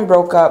me and him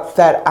broke up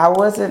that I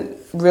wasn't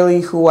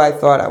really who I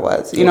thought I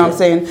was. You know what I'm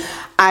saying?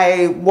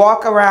 I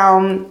walk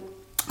around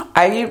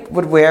I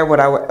would wear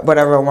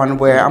whatever I want to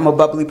wear. I'm a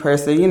bubbly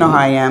person. You know how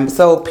I am.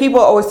 So people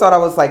always thought I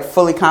was like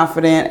fully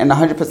confident and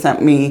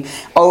 100% me,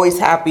 always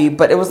happy,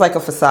 but it was like a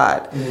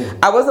facade.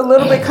 I was a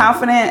little bit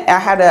confident. I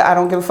had a I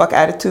don't give a fuck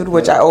attitude,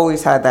 which I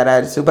always had that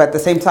attitude. But at the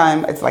same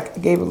time, it's like I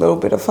gave a little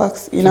bit of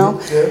fucks, you know?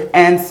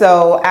 And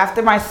so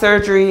after my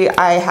surgery,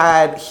 I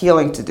had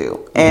healing to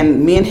do.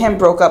 And me and him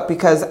broke up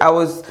because I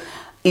was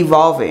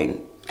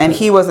evolving. And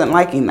he wasn't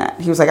liking that.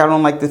 He was like, I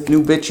don't like this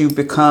new bitch you've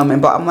become.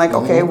 And but I'm like,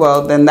 okay,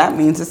 well, then that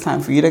means it's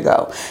time for you to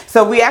go.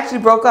 So we actually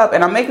broke up.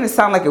 And I'm making it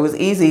sound like it was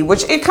easy,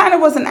 which it kind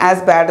of wasn't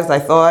as bad as I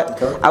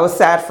thought. I was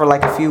sad for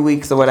like a few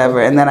weeks or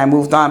whatever. And then I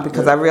moved on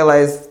because I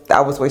realized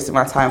I was wasting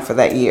my time for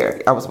that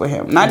year. I was with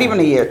him. Not even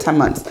a year, 10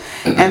 months.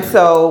 And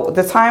so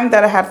the time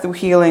that I had through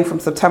healing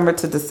from September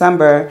to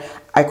December,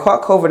 I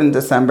caught COVID in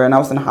December. And I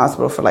was in the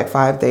hospital for like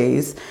 5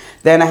 days.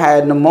 Then I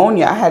had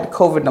pneumonia. I had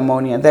COVID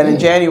pneumonia. Then in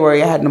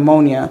January, I had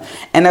pneumonia.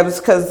 And that was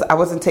because I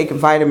wasn't taking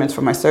vitamins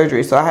for my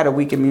surgery. So I had a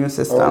weak immune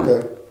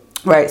system.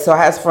 Right. So I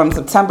had from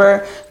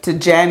September to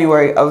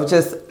January of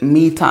just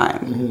me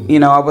time. You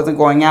know, I wasn't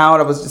going out.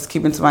 I was just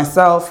keeping to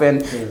myself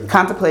and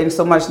contemplating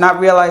so much, not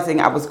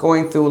realizing I was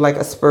going through like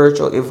a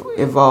spiritual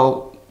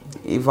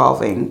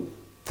evolving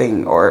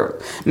thing, or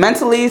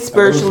mentally,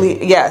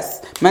 spiritually,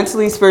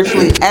 mentally,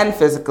 spiritually, and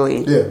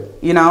physically.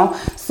 You know?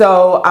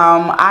 So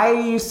I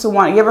used to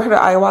want, you ever heard of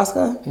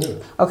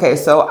ayahuasca? Okay,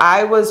 so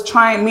I was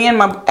trying, me and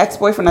my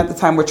ex-boyfriend at the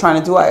time were trying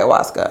to do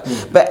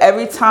ayahuasca. But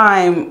every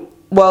time,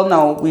 well,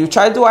 no, we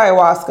tried to do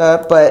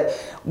ayahuasca, but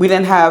we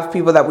didn't have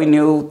people that we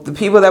knew. The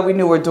people that we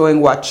knew were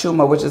doing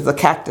wachuma, which is the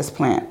cactus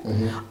plant.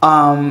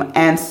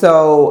 And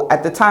so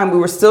at the time we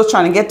were still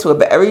trying to get to it,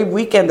 but every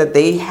weekend that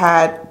they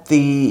had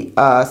the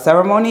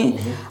ceremony,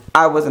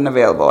 I wasn't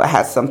available. I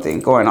had something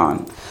going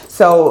on.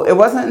 So it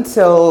wasn't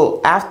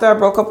until after I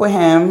broke up with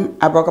him.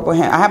 I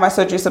had my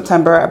surgery in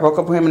September. I broke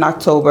up with him in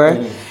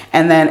October.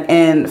 And then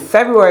in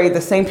February,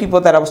 the same people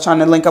that I was trying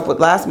to link up with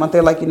last month,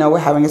 they're like, you know, we're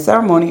having a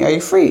ceremony. Are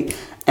you free?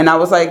 And I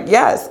was like,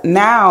 yes.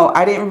 Now,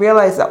 I didn't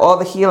realize that all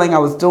the healing I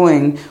was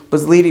doing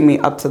was leading me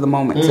up to the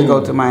moment to go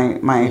to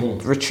my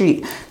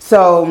retreat.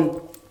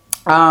 So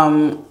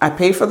I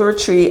paid for the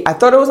retreat. I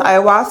thought it was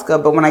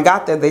ayahuasca, but when I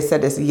got there, they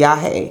said it's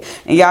yahe.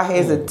 And yahe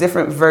is a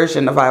different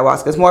version of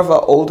ayahuasca. It's more of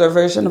an older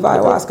version of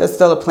ayahuasca. It's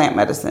still a plant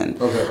medicine.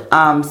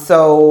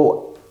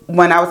 So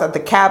when I was at the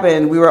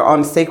cabin, we were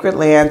on sacred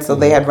land, so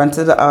they had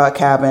rented a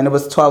cabin. It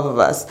was 12 of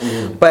us.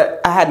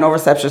 But I had no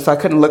reception, so I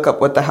couldn't look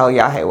up what the hell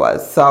yahe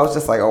was. So I was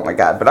just like, oh my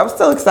God. But I was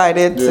still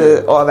excited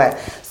to all that.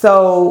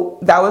 So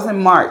that was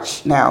in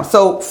March now.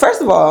 So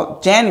first of all,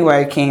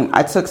 January came.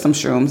 I took some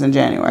shrooms in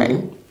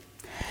January.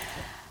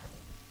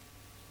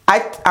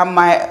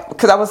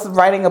 Because I was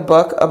writing a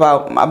book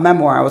about a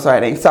memoir I was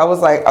writing. So I was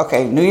like,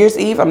 okay, New Year's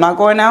Eve, I'm not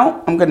going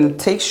out. I'm going to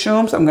take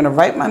shrooms. I'm going to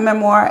write my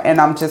memoir, and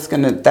I'm just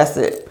going to, that's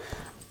it.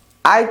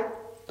 I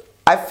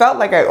felt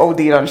like I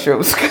OD'd on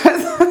shrooms.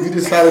 You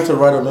decided to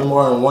write a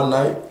memoir in one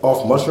night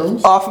off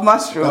mushrooms? Off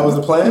mushrooms. That was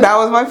the plan? That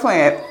was my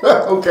plan.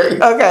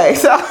 Okay,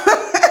 so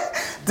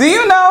do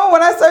you know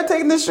when I started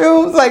taking the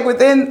shrooms? Like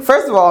within,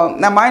 first of all,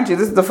 now mind you,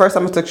 this is the first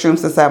time I took shrooms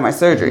since I had my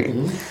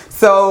surgery.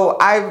 So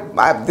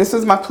I this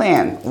was my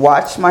plan.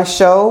 Watch my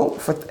show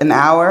for an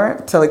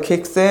hour till it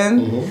kicks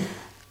in,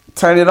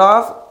 turn it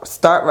off,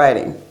 start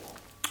writing.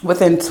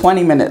 Within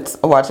 20 minutes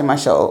of watching my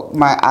show,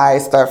 my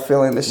eyes start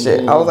feeling the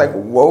shit. I was like,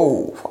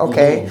 whoa,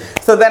 okay.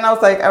 So then I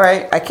was like, all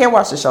right, I can't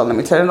watch the show. Let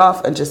me turn it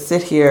off and just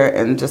sit here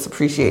and just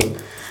appreciate.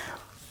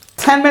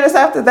 10 minutes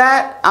after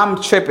that,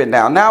 I'm tripping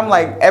now. Now I'm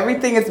like,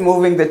 everything is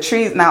moving. The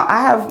trees. Now I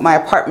have my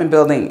apartment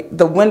building.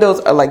 The windows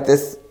are like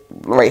this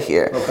right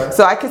here.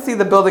 So I could see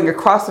the building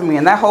across from me,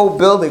 and that whole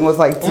building was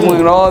like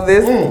doing all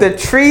this. The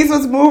trees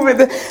was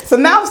moving. So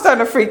now I'm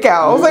starting to freak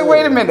out. I was like,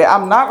 wait a minute.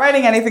 I'm not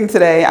writing anything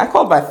today. I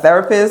called my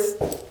therapist,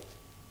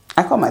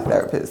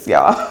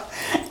 y'all.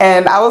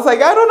 And I was like,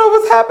 I don't know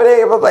what's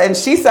happening. And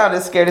she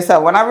sounded scared as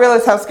hell. When I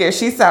realized how scared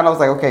she sounded, I was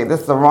like, okay,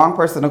 this is the wrong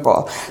person to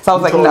call. So I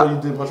was like, no.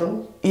 You did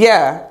mushrooms?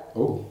 Yeah.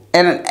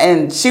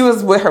 And she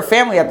was with her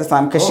family at the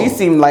time because she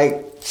seemed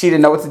like she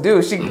didn't know what to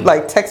do. She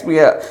like texted me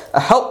a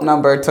help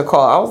number to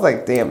call. I was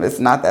like, damn, it's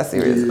not that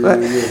serious.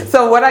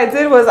 So what I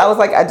did was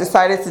I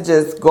decided to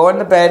just go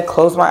into bed,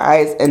 close my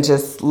eyes, and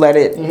just let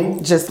it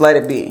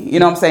be. You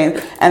know what I'm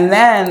saying? And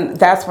then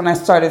that's when I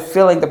started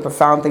feeling the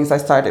profound things I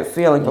started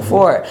feeling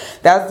before.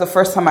 That was the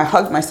first time I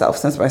hugged myself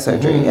since my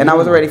surgery. And I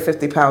was already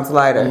 50 pounds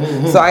lighter.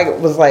 So I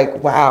was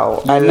like,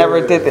 wow, I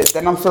never did this.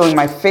 Then I'm feeling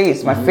my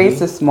face. My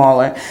face is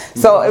smaller.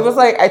 So it was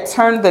like I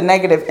turned the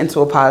negative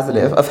into a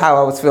positive of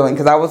how I was feeling,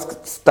 because I was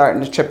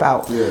starting to trip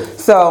out.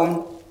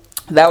 So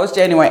that was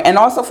January. And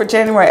also for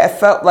January, I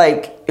felt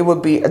like it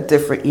would be a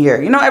different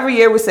year. You know, every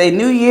year we say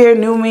new year,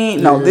 new me.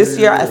 No, this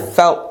year I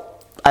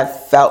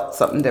felt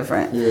something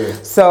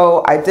different.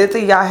 So I did the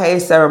yahe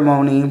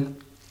ceremony,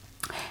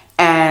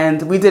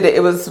 and we did it.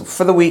 It was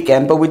for the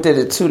weekend, but we did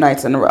it 2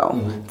 nights in a row.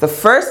 The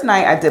first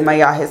night I did my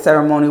yahe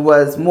ceremony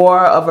was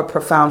more of a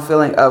profound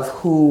feeling of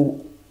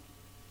who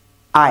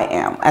I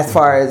am, as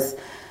far as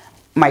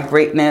my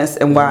greatness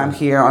and why I'm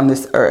here on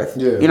this earth.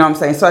 Yeah. You know what I'm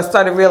saying? So I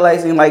started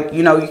realizing, like,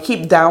 you know, you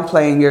keep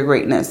downplaying your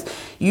greatness.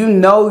 You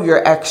know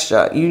you're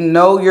extra. You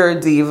know you're a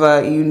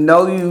diva. You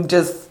know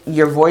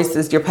your voice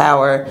is your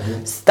power.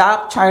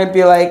 Stop trying to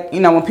be like,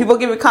 you know, when people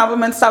give you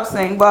compliments, stop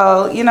saying,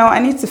 well, you know, I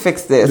need to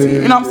fix this.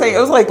 You know what I'm saying? It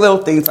was like little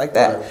things like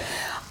that. Right.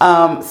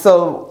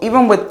 So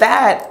even with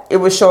that, it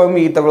was showing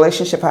me the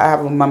relationship I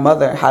have with my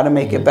mother, how to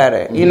make it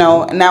better. You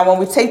know, now when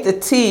we take the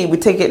tea, we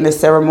take it in a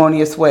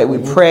ceremonious way. We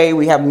pray,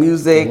 we have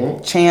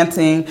music,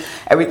 chanting,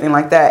 everything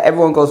like that.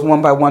 Everyone goes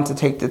one by one to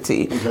take the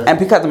tea. And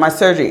because of my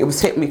surgery, it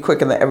was hitting me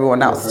quicker than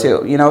everyone else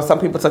too. You know, some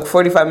people took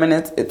 45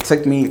 minutes. It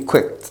took me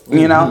quick,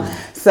 you know.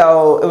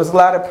 So it was a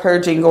lot of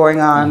purging going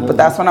on. But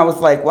that's when I was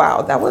like,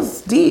 wow, that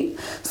was deep.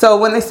 So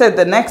when they said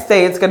the next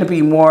day it's going to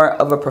be more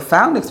of a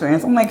profound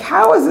experience, I'm like,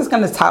 how is this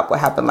going to top what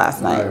happened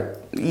last night? Right.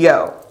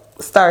 Yo,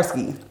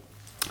 Starsky.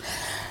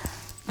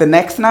 The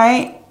next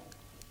night,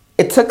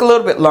 it took a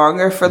little bit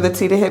longer for the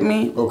tea to hit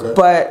me.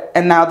 Okay.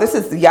 And now this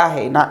is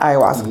Yahe, not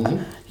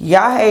ayahuasca.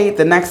 Yahe,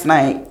 the next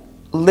night,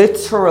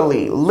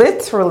 literally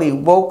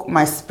woke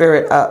my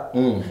spirit up.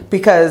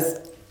 Because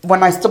when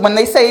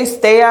they say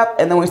stay up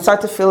and then we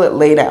start to feel it,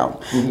 lay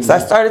down. So I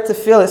started to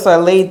feel it, so I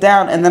laid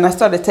down, and then I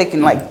started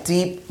taking like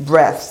deep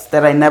breaths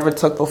that I never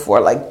took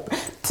before, like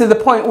to the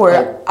point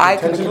where like I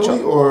could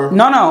control. Or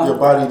no, your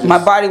body just...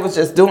 my body was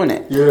just doing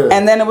it. Yeah.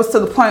 And then it was to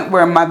the point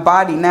where my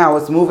body now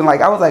was moving,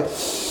 like I was like,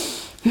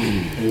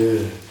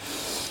 yeah.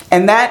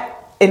 And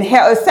that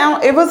inhale,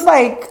 it was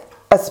like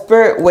a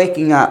spirit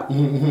waking up.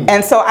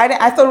 And so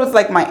I thought it was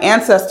like my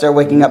ancestor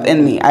waking up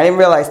in me. I didn't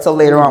realize till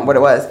later on what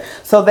it was.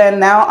 So then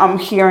now I'm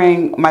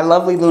hearing my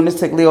lovely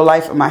lunatic Leo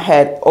life in my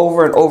head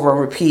over and over and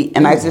repeat.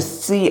 And I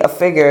just see a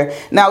figure.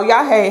 Now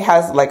Yahe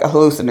has like a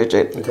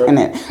hallucinogen in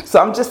it.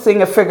 So I'm just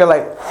seeing a figure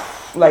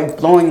like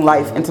blowing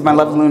life into my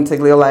lovely lunatic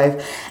Leo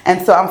life.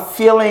 And so I'm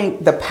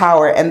feeling the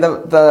power, and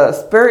the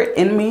spirit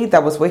in me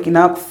that was waking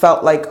up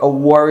felt like a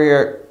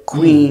warrior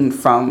queen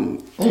from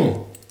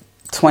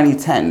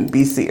 2010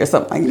 BC or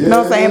something. You know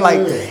what I'm saying? Like,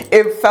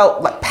 it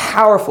felt like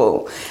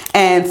powerful.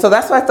 And so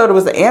that's why I thought it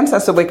was the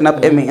ancestor waking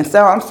up in me. And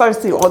so I'm starting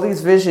to see all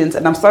these visions,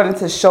 and I'm starting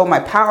to show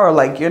my power.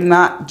 Like, you're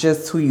not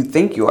just who you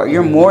think you are.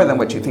 You're more than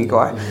what you think you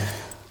are.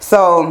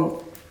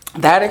 So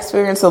that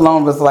experience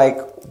alone was like,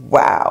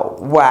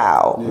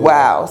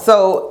 wow.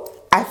 So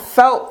I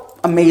felt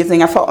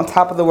amazing. I felt on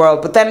top of the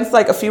world. But then it's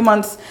like a few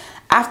months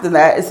after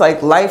that, it's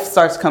like life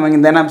starts coming,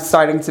 and then I'm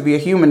starting to be a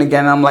human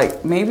again. And I'm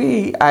like,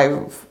 maybe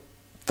I've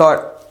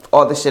thought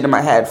all the shit in my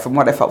head from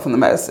what I felt from the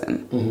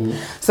medicine.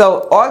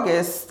 So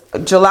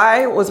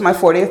July was my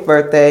 40th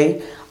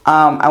birthday.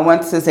 I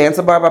went to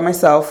Zanzibar by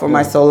myself for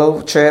my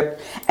solo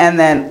trip. And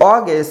then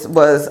August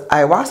was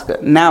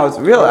ayahuasca. Now it's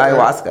real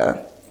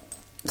ayahuasca.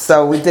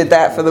 So we did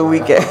that for the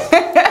weekend.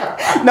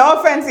 No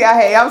offense,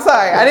 Yahe. I'm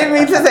sorry. I didn't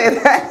mean to say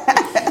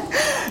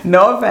that.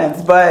 No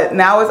offense. But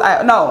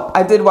now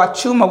I did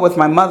Wachuma with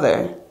my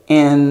mother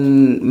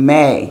in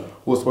May.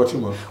 What's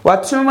Wachuma?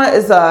 Wachuma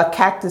is a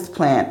cactus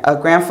plant.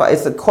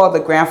 It's called the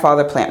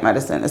grandfather plant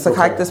medicine. It's a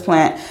cactus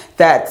plant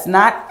that's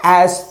not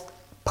as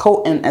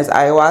potent as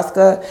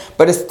ayahuasca,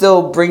 but it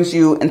still brings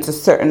you into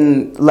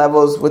certain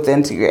levels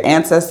into your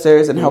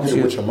ancestors and helps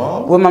you. With your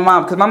mom? With my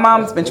mom, because my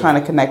mom's been trying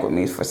to connect with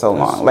me for so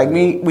long. Like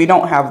we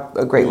don't have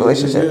a great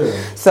relationship.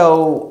 Yeah.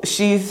 So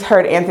she's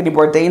heard Anthony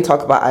Bourdain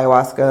talk about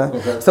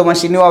ayahuasca. So when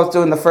she knew I was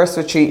doing the first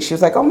retreat, she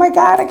was like, "Oh my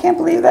God, I can't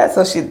believe that."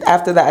 So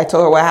after that, I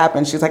told her what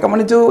happened. She's like, "I'm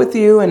going to do it with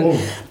you."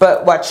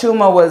 But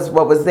Wachuma was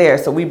what was there.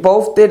 So we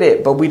both did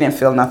it, but we didn't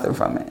feel nothing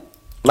from it.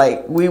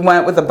 Like, we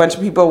went with a bunch of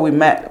people. We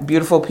met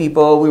beautiful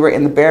people. We were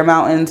in the Bear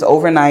Mountains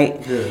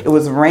overnight. It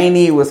was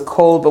rainy. It was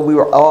cold, but we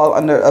were all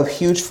under a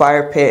huge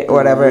fire pit or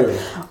whatever.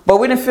 But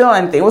we didn't feel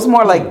anything. It was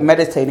more like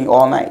meditating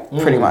all night,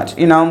 pretty much,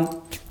 you know?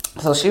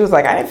 So she was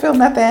like, I didn't feel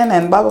nothing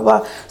and blah, blah,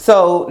 blah.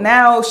 So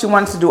now she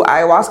wanted to do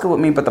ayahuasca with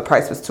me, but the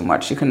price was too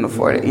much. She couldn't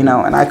afford it, you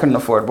know, and I couldn't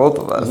afford both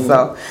of us.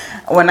 So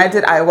when I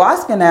did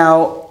ayahuasca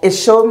now, it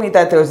showed me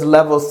that there's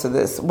levels to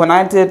this. When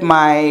I did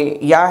my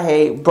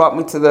Yahe, brought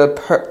me to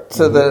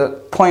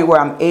the point where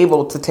I'm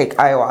able to take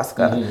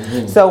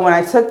ayahuasca. So when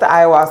I took the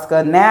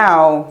ayahuasca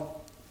now,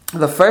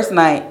 the first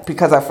night,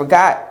 because I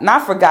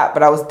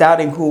but I was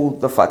doubting who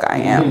the fuck I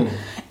am.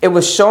 It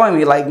was showing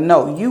me like,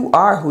 no, you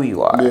are who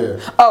you are.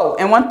 Oh,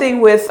 and one thing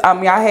with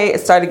Yahe,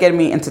 it started getting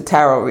me into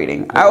tarot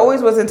reading. I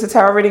always was into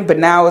tarot reading, but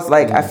now it's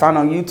like I found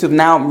on YouTube.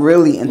 Now I'm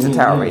really into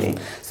tarot reading.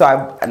 So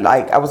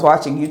I was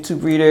watching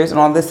YouTube readers and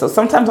all this. So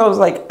sometimes I was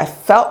like, I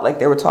felt like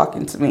they were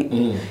talking to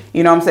me.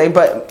 You know what I'm saying?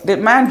 But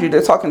mind you,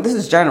 they're talking. This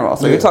is general,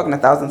 so you're talking to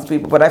thousands of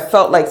people. But I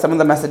felt like some of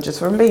the messages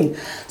were me.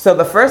 So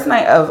the first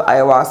night of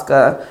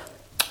ayahuasca,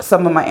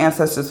 some of my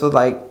ancestors were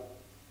like,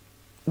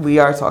 we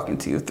are talking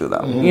to you through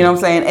them. You know what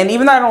I'm saying? And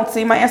even though I don't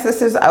see my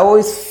ancestors, I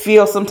always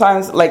feel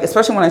sometimes, like,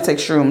 especially when I take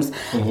shrooms,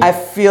 I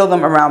feel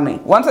them around me.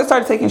 Once I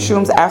started taking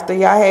shrooms after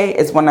Yahe,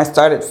 is when I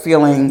started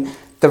feeling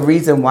the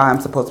reason why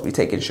I'm supposed to be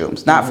taking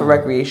shrooms, not for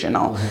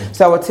recreational.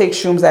 So I would take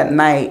shrooms at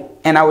night,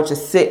 and I would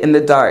just sit in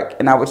the dark,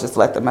 and I would just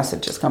let the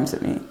messages come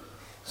to me.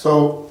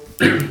 So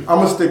I'm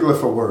a stickler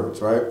for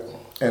words, right?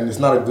 and it's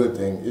not a good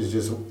thing. It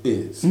just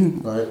is,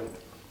 right?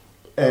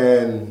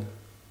 And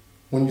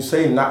when you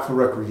say not for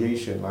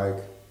recreation,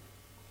 like,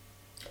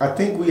 I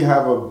think we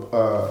have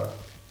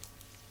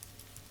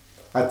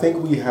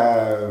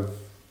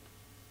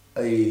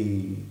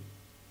a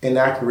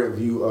inaccurate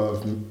view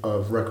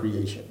of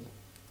recreation.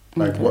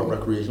 Like what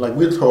recreation? Like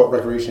we're taught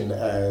recreation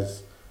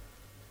as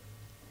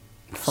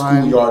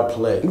fun. Schoolyard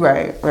play.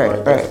 Right.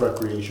 That's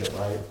recreation,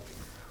 right?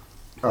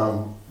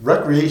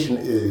 Recreation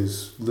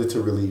is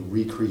literally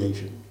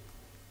recreation.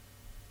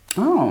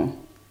 Oh,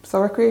 so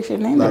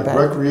recreation ain't like bad.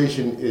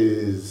 Recreation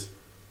is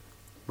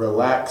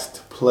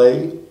relaxed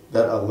play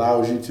that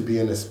allows you to be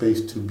in a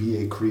space to be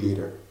a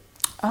creator.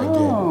 Oh,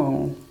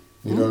 again.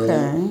 You know what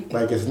I mean?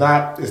 Like it's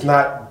not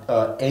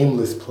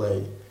aimless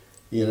play.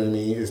 You know what I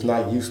mean? It's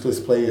not useless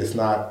play. It's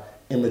not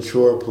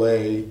immature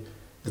play.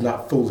 It's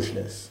not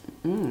foolishness.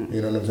 You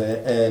know what I'm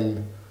saying?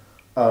 And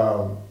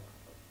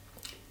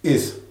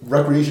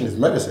recreation is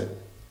medicine.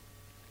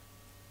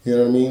 You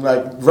know what I mean?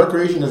 Like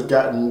recreation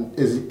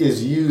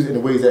is used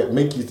in ways that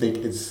make you think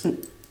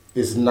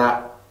it's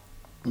not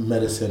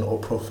medicine or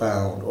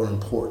profound or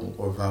important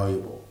or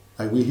valuable.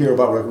 Like we hear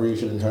about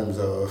recreation in terms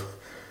of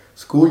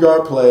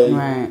schoolyard play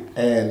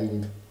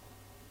and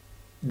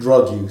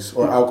drug use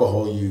or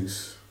alcohol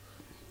use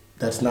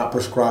that's not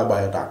prescribed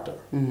by a doctor.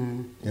 You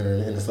know what I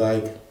mean? And it's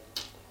like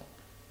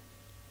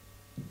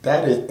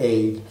that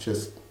is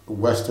just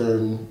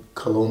Western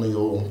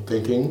colonial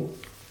thinking,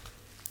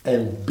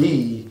 and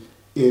B,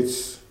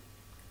 it's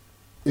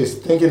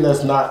thinking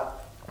that's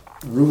not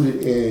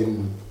rooted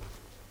in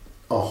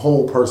a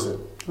whole person.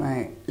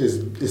 Right.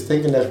 It's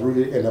thinking that's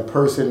rooted in a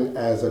person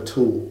as a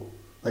tool.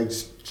 Like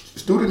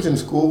students in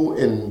school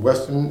in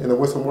the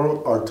Western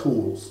world are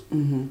tools.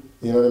 You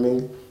know what I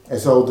mean? And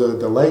so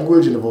the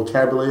language and the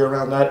vocabulary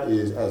around that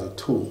is as a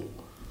tool.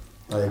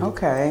 Like,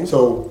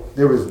 so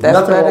there was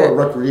nothing wrong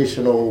with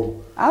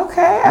recreational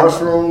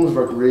mushrooms,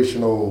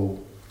 recreational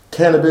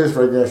cannabis,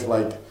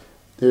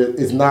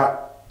 it's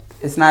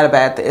not a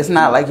bad thing. It's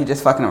not like you're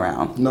just fucking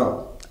around.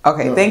 No.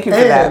 Okay, no. Thank you for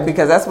that,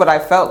 because that's what I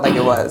felt like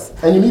it was.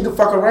 And you need to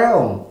fuck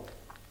around.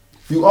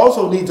 You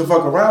also need to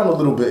fuck around a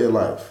little bit in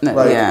life. You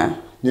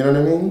know what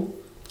I mean?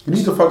 You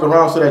need to fuck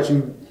around so that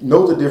you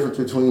know the difference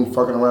between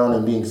fucking around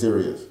and being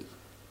serious.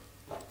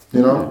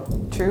 You know?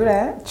 True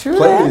that.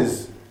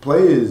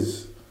 Play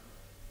is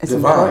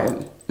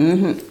divine.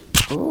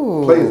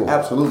 Ooh. Play is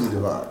absolutely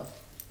divine.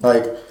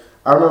 Like,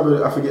 I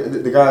remember, I forget,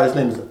 the guy's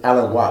name is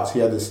Alan Watts. He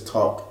had this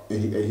talk,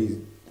 and he's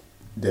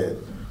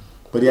dead.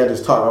 But he had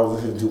this talk I was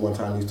listening to one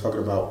time. He was talking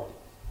about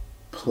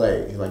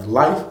play. He's like,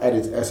 life at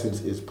its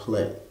essence is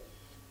play.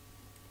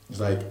 It's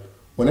like,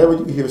 whenever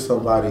you hear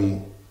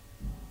somebody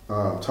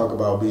talk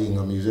about being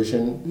a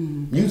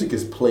musician, music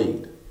is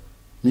played.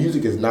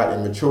 Music is not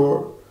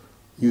immature.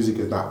 Music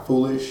is not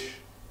foolish.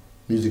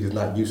 Music is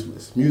not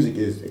useless. Music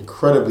is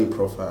incredibly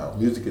profound.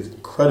 Music is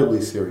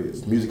incredibly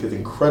serious. Music is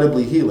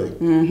incredibly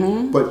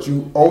healing. But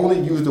you only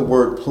use the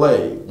word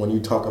play when you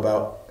talk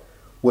about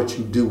what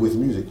you do with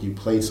music. You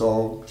play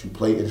songs, you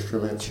play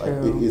instruments. True.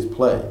 Like it is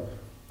play.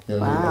 You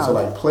know what I mean? So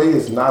like play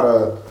is not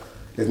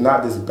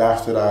this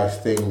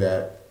bastardized thing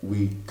that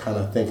we kind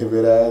of think of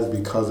it as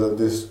because of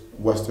this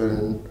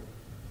Western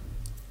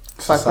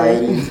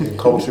society and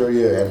culture,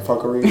 and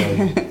fuckery.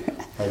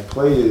 Like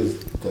play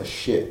is the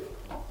shit.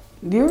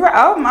 You're right.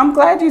 I'm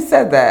glad you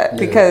said that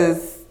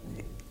because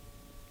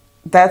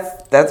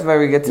that's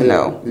very good to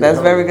know. That's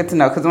very good to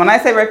know, because when I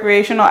say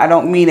recreational, I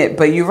don't mean it,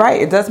 but you're right.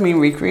 It does mean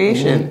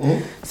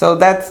recreation. So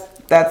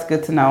that's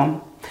good to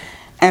know.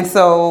 And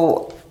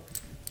so,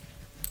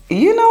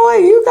 you know what?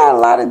 You got a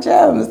lot of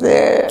gems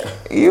there.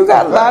 You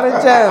got a lot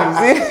of gems.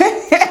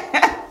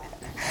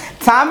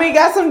 Tommy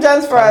got some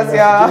gems for us,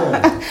 y'all.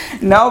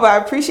 No, but I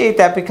appreciate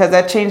that, because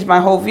that changed my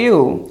whole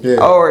view,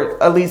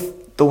 or at least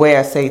the way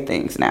I say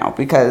things now,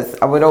 because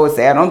I would always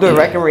say I don't do it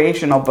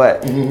recreational,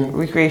 but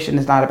recreation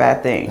is not a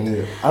bad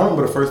thing. I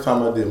remember the first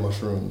time I did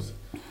mushrooms,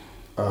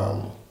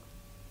 and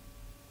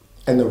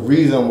the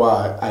reason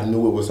why I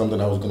knew it was something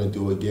I was going to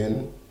do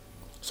again.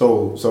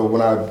 So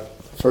when I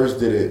first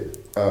did it,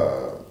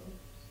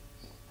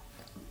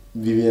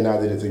 Vivi and I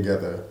did it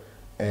together,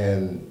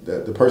 and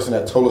the person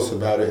that told us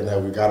about it and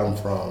that we got them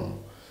from,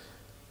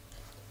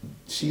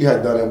 she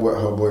had done it with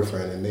her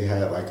boyfriend, and they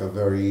had like a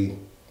very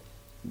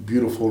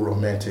beautiful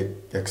romantic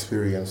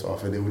experience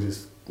off it. They were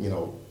just,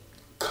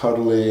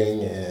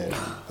 cuddling and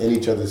in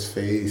each other's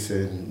face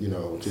and,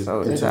 just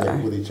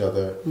intimate with each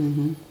other.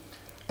 And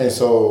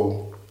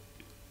so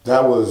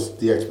that was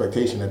the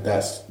expectation that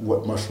that's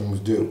what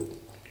mushrooms do.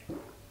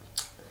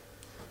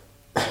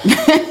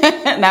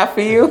 Not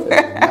for you?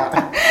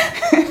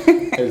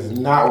 It's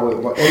not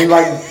what, and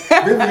like,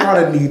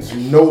 Viviana needs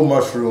no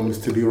mushrooms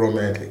to be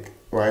romantic,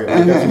 right?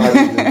 Like, that's not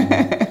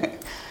even,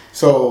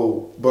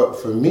 so, but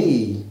for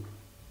me,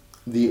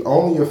 the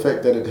only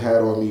effect that it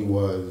had on me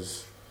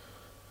was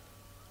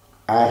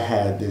I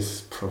had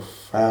this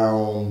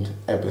profound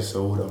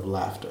episode of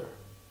laughter.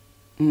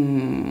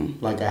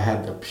 Like I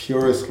had the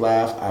purest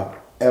laugh I've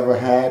ever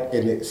had,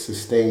 and it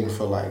sustained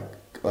for like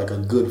like a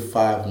good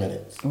 5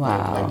 minutes.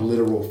 Wow. Like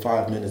literal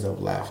 5 minutes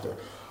of laughter.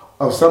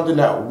 Of something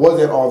that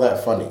wasn't all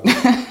that funny.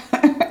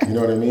 You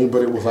know what I mean?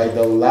 But it was like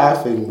the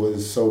laughing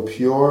was so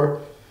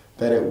pure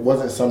that it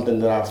wasn't something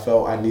that I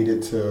felt I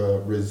needed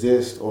to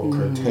resist or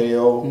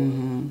curtail.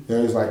 You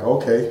know, it's like,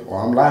 okay, well,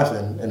 I'm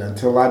laughing. And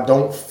until I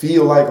don't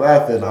feel like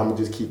laughing, I'm going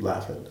to just keep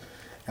laughing.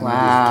 And we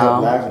just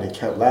kept laughing and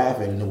kept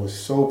laughing. And it was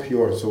so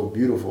pure and so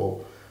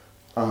beautiful.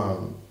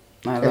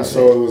 And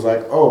so it was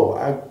like, oh,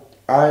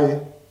 I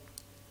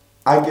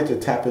get to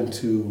tap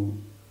into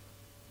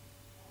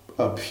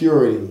a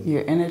purity.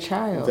 Your inner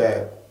child.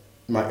 That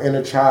my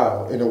inner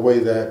child in a way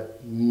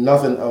that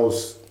nothing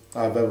else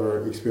I've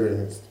ever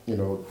experienced, you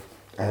know,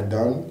 had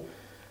done.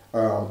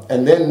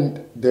 And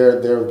then there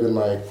have been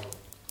like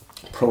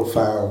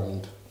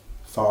profound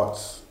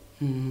thoughts,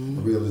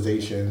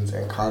 realizations,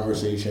 and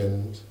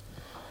conversations.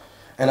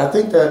 And I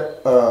think that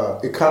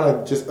it kind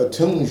of just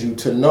attunes you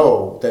to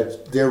know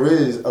that there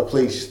is a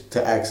place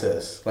to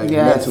access, like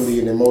mentally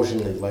and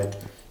emotionally. Like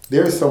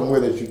there is somewhere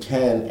that you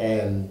can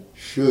and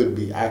should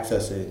be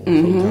accessing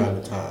from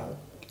time to time.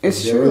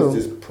 It's there true. There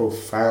is this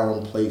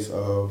profound place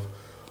of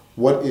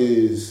what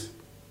is,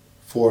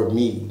 for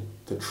me,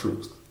 the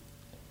truth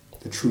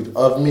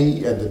of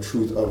me and the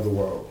truth of the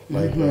world.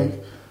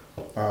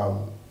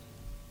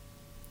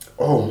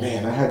 Oh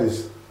man, I had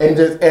this,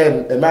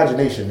 and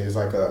imagination is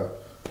like a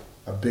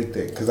big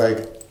thing, because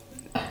like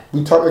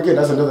we talk again.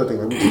 That's another thing.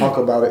 Like we talk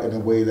about it in a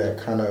way that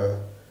kind of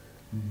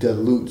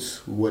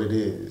dilutes what it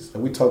is.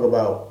 Like we talk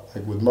about,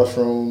 like with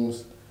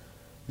mushrooms,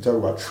 we talk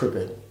about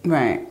tripping,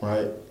 right?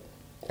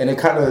 And it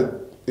kind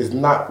of is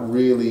not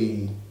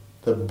really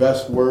the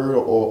best word,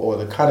 or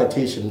the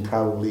connotation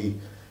probably.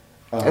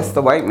 It's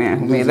the white man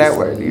who made that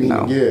word, you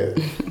know. Yeah,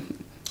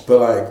 but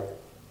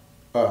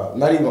like,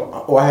 not even.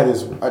 Oh, I had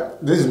this.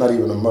 This is not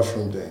even a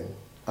mushroom thing.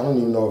 I don't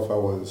even know if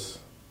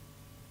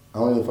I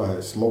don't know if I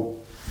had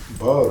smoked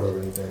bud or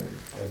anything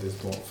at this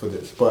point for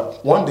this.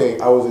 But one day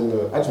I was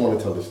I just want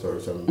to tell this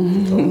story. So I'm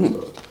telling this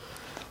story.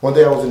 One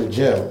day I was in the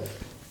gym,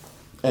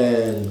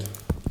 and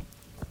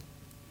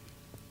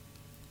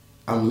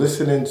I'm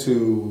listening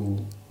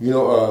to, you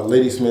know,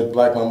 Lady Smith,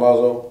 Black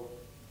Mambazo.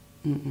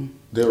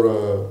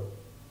 They're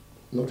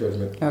no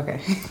judgment. Okay.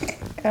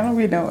 I don't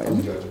be knowing.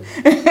 I'm judging.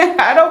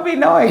 I don't be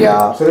knowing,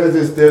 y'all. So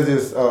there's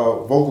this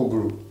vocal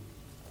group,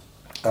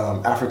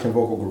 African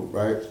vocal group,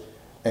 right?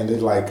 And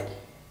there's like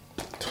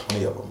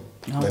 20 of them.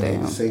 Oh, and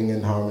they sing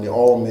in harmony.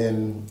 All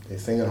men. They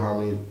sing in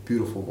harmony.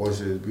 Beautiful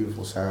voices,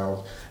 beautiful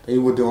sounds. They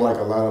were doing like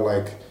a lot of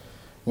like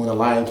when The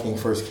Lion King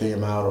first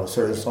came out, or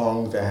certain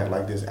songs that had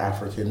like this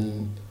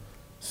African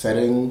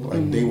setting.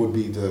 Like they would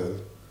be the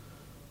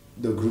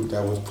group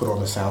that was put on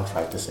the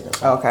soundtrack to sing a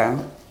song. Okay.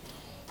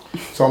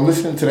 So I'm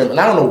listening to them, and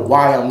I don't know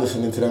why I'm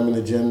listening to them in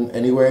the gym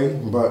anyway,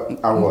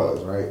 but I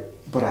was, right?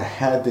 But I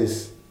had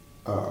this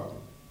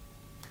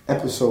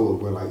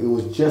episode where like it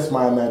was just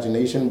my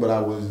imagination, but I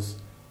was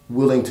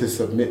willing to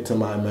submit to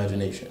my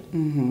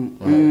imagination,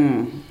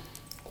 right?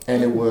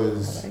 And it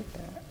was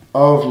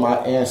of my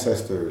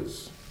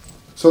ancestors.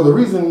 So the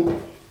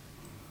reason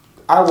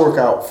I work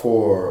out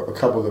for a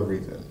couple of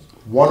reasons,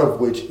 one of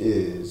which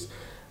is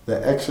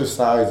the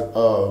exercise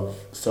of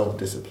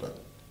self-discipline.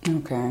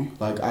 Okay.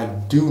 Like, I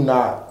do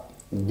not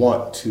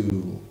want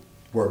to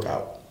work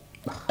out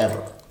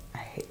ever. I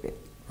hate it.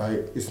 Right?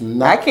 It's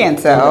not. I can't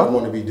tell. What I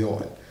want to be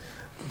doing.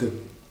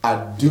 I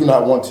do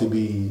not want to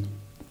be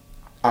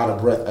out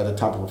of breath at the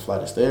top of a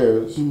flight of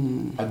stairs.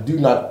 I do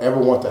not ever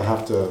want to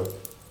have to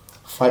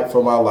fight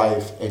for my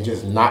life and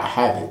just not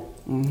have it,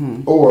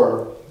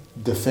 or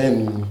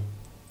defend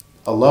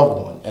a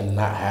loved one and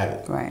not have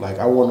it. Right. Like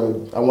I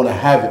want to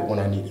have it when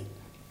I need it.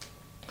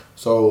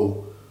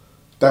 So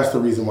that's the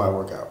reason why I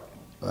work out,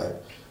 right?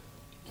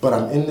 But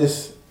I'm in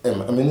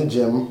the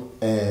gym,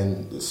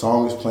 and the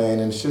song is playing,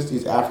 and it's just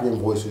these African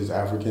voices,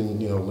 African,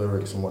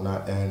 lyrics and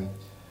whatnot. And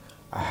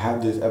I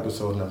have this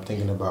episode, and I'm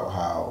thinking about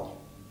how,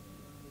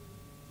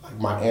 like,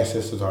 my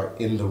ancestors are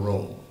in the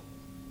room.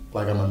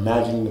 Like, I'm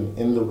imagining them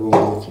in the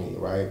room with me,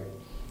 right?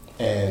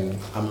 And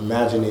I'm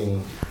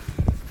imagining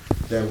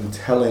them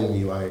telling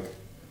me, like,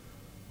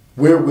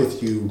 we're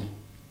with you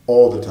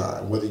all the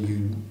time, whether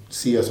you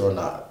see us or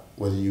not,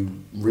 whether you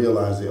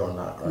realize it or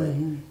not, right?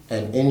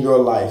 And in your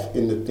life,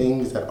 in the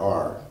things that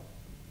are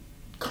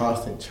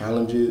constant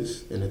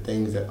challenges, in the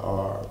things that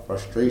are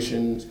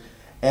frustrations,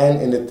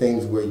 and in the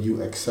things where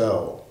you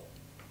excel,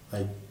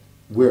 like,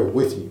 we're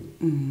with you.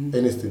 And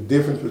it's the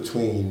difference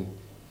between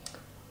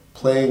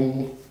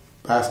playing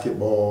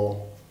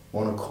basketball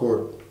on a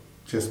court,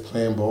 just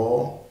playing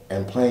ball,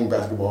 and playing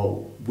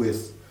basketball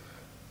with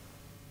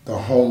the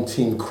home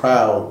team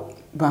crowd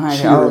behind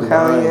you. Oh,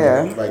 hell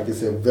yeah. Like,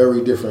 it's a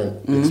very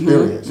different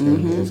experience.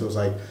 And so it's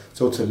like,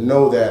 so to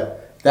know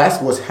that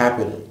that's what's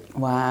happening.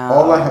 Wow.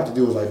 All I have to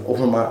do is, like,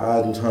 open my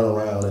eyes and turn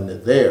around, and they're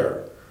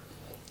there.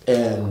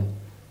 And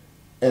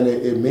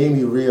it made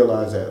me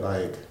realize that,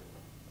 like,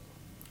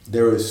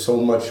 there is so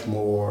much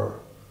more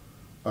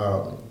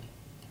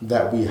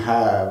that we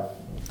have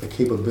the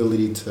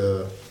capability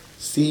to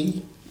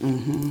see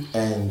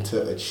and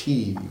to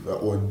achieve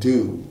or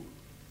do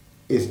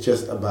it's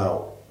just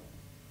about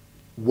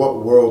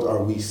what world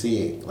are we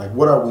seeing? Like,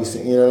 what are we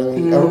seeing? You know what I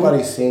mean?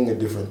 Everybody's seeing a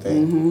different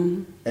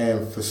thing.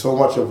 And for so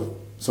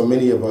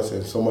many of us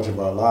and so much of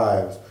our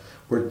lives,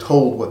 we're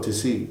told what to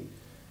see.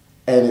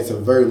 And it's a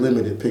very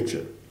limited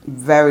picture.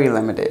 Very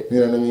limited.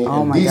 You know what I mean?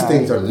 Oh, and these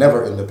things are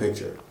never in the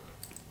picture.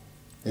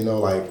 You know,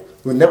 like,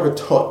 we're never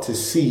taught to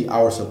see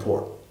our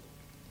support.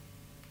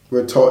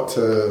 We're taught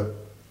to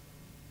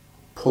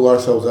pull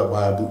ourselves up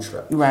by a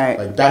bootstrap. Right.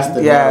 Like, that's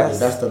the narrative,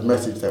 that's the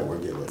message that we're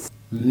given.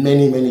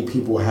 Many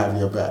people have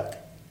your back.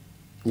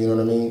 You know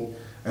what I mean?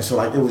 And so,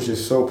 like, it was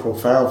just so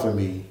profound for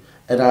me.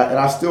 And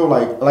I still,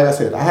 like I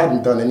said, I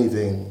hadn't done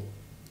anything.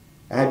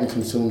 I hadn't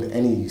consumed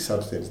any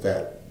substance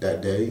that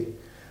day.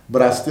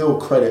 But I still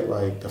credit,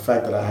 like, the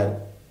fact that I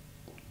had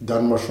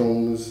done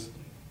mushrooms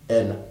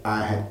and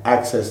I had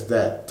accessed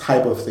that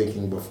type of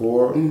thinking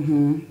before,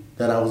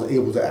 that I was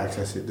able to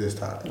access it this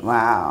time.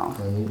 Wow.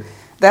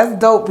 That's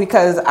dope,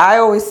 because I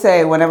always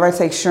say whenever I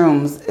take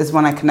shrooms is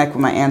when I connect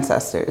with my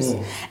ancestors.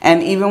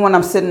 And even when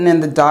I'm sitting in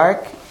the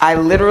dark, I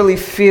literally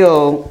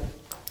feel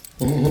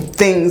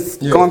things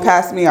going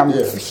past me. I'm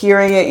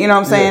hearing it. You know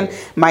what I'm saying?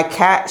 My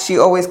cat, she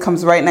always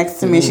comes right next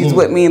to me. She's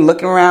with me and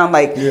looking around.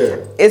 Like,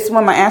 it's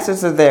when my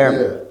ancestors are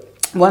there.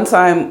 One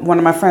time, one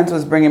of my friends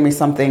was bringing me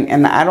something,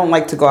 and I don't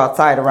like to go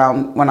outside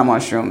around when I'm on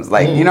shrooms.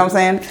 Like, you know what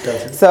I'm saying?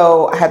 Gotcha.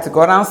 So I had to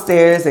go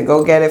downstairs and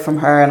go get it from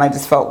her, and I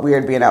just felt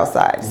weird being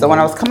outside. So when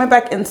I was coming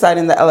back inside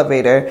in the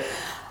elevator,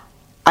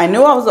 I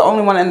knew I was the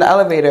only one in the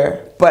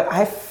elevator, but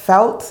I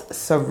felt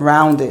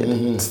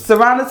surrounded.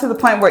 Surrounded to the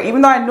point where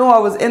even though I knew I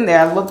was in there,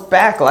 I looked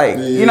back like,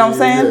 you know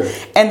what I'm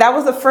saying? And that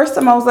was the first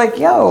time I was like,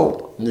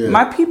 yo,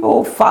 my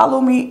people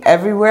follow me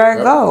everywhere I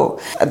go.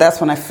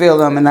 That's when I feel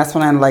them, and that's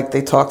when I like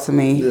they talk to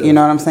me. You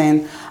know what I'm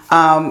saying?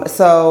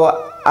 So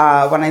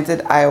when I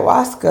did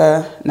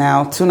ayahuasca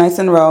now 2 nights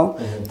in a row,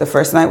 the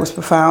first night was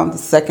profound. The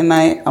second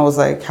night, I was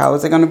like, how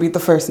is it going to beat the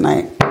first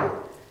night?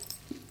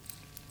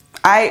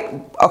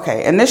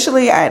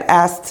 Initially I had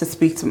asked to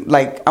speak to,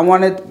 like, I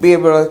wanted to be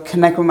able to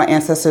connect with my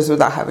ancestors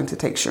without having to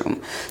take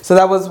shroom. So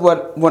that was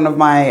what one of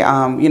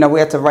my, we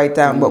had to write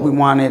down what we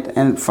wanted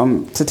and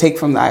to take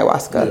from the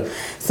ayahuasca.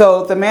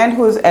 So the man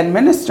who was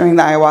administering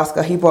the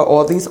ayahuasca, he brought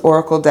all these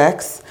oracle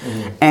decks,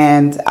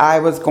 and I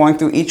was going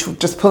through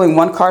just pulling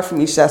one card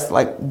from each deck,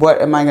 like, what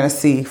am I going to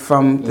see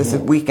from this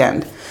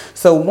weekend?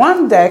 So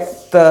one deck,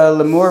 the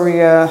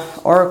Lemuria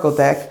oracle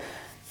deck,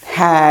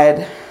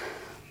 had...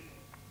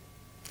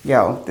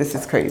 Yo, this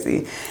is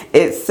crazy.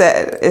 It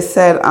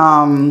said,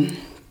 I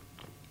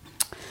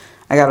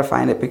gotta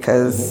find it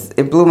because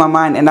it blew my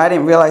mind, and I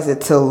didn't realize it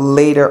till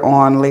later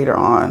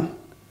on.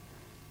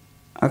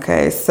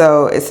 Okay,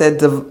 so it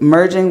said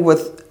merging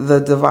with the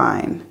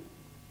divine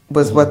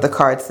was what the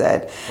card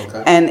said.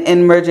 Okay. And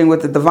in merging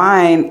with the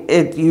divine,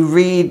 you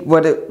read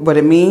what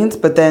it means,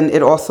 but then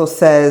it also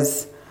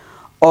says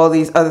all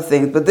these other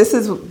things. But this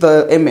is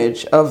the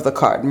image of the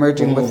card,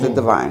 merging with the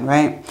divine,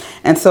 right?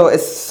 And so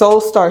it's soul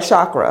star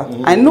chakra.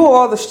 I knew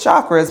all the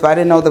chakras, but I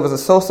didn't know there was a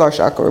soul star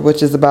chakra,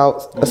 which is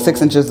about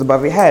 6 inches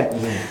above your head.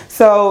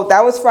 So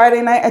that was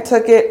Friday night. I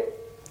took it.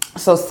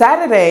 So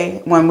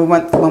Saturday, when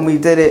we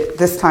did it,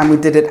 this time we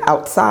did it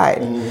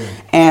outside.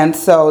 And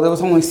so there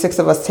was only 6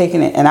 of us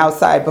taking it, and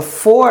outside.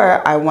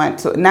 Before I went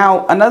to,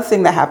 now another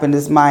thing that happened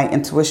is my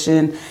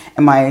intuition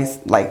and my,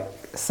 like,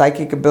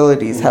 psychic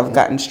abilities have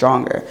gotten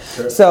stronger.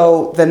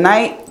 So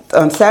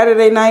on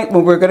Saturday night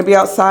when we were going to be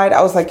outside,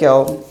 I was like,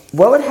 yo,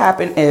 what would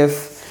happen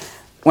if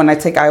when I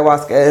take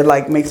ayahuasca, it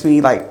like makes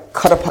me like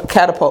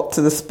catapult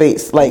to the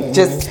space, like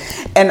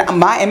and in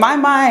my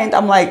mind,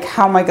 I'm like,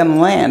 how am I going to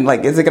land?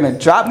 Like, is it going to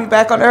drop me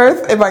back on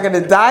earth? Am I going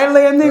to die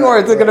landing, or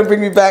is it going to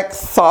bring me back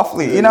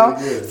softly, you know?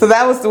 So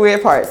that was the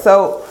weird part.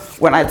 So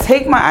when I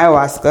take my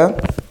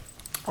ayahuasca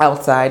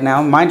outside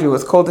now, mind you, it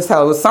was cold as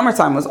hell. It was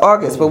summertime, it was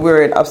August, but we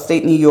were in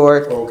upstate New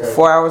York,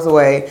 4 hours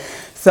away.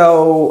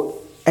 So,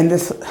 and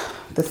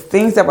the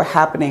things that were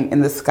happening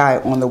in the sky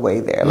on the way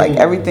there, like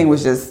everything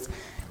was just,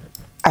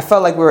 I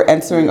felt like we were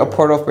entering a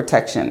portal of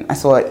protection. I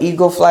saw an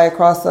eagle fly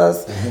across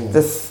us.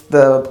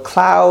 The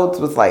clouds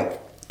was like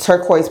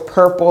turquoise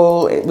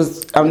purple. It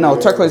was,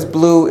 turquoise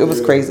blue. It was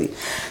crazy.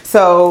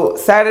 So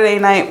Saturday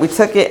night we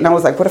took it, and I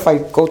was like, what if I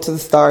go to the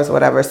stars or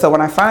whatever? So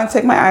when I finally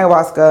take my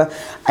ayahuasca,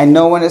 I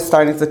know when it's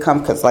starting to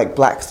come, because like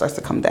black starts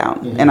to come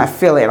down, and I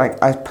feel it.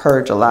 Like I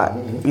purge a lot,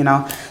 you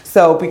know.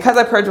 So because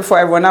I purged before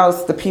everyone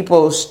else, the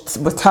people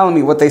was telling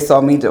me what they saw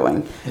me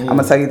doing. I'm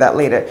gonna tell you that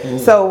later.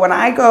 So when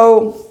I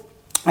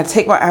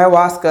take my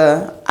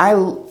ayahuasca,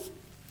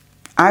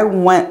 I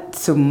went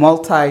to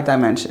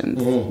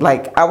multi-dimensions.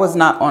 Like, I was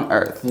not on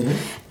Earth.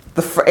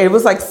 It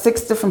was like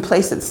 6 different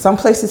places. Some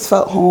places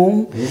felt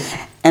home,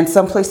 and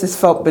some places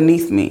felt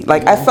beneath me.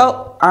 Like, I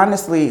felt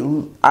honestly,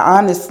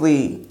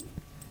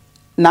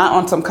 not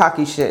on some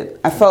cocky shit.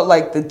 I felt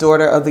like the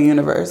daughter of the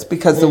universe,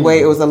 because the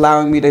way it was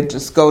allowing me to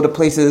just go to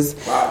places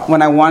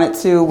when I wanted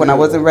to, when I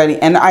wasn't ready.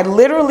 And I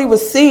literally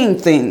was seeing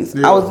things.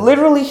 I was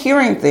literally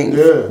hearing things.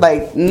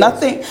 Like,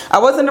 nothing. I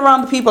wasn't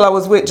around the people I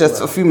was with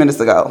just a few minutes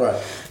ago.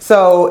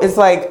 So it's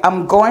like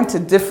I'm going to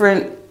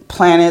different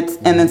planets,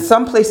 and in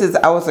some places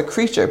I was a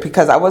creature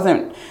because I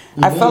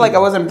felt like I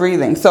wasn't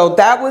breathing. So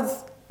that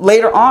was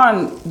later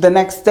on the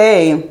next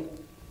day.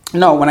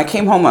 No, when I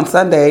came home on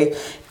Sunday,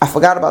 I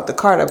forgot about the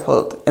card I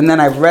pulled. And then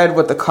I read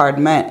what the card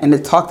meant. And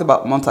it talked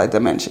about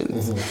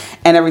multi-dimensions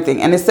and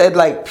everything. And it said,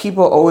 like,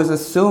 people always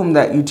assume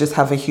that you just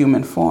have a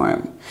human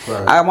form.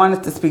 Right. I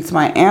wanted to speak to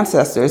my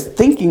ancestors,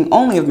 thinking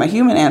only of my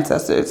human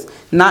ancestors,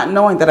 not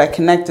knowing that I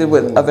connected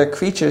with other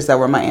creatures that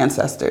were my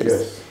ancestors.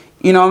 Yes.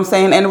 You know what I'm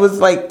saying? And it was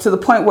like to the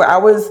point where I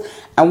was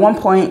at one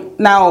point.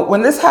 Now,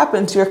 when this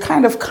happens, you're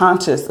kind of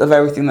conscious of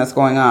everything that's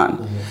going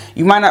on.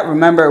 You might not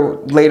remember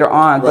later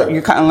on, but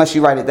unless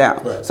you write it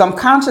down. Right. So I'm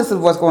conscious of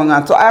what's going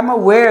on. So I'm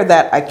aware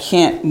that I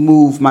can't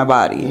move my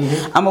body.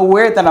 I'm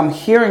aware that I'm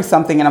hearing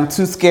something and I'm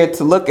too scared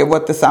to look at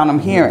what the sound I'm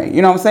hearing.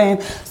 You know what I'm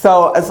saying?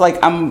 So it's like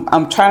I'm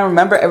trying to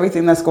remember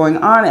everything that's going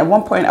on. At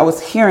one point, I was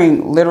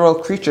hearing literal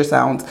creature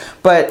sounds.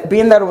 But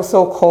being that it was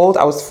so cold,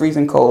 I was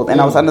freezing cold. And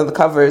I was under the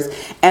covers.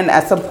 And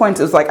at some point,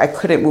 it was like I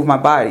couldn't move my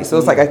body. So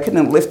it's like I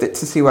couldn't lift it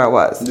to see where I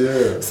was.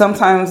 Yeah.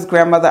 Sometimes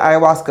grandmother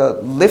ayahuasca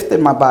lifted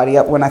my body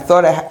up when I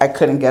thought I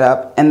couldn't get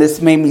up, and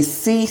this made me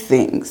see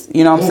things.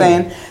 You know what I'm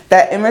saying?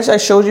 That image I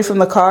showed you from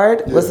the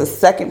card was the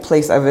second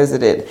place I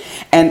visited,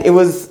 and it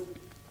was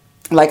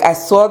like I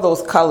saw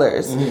those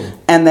colors,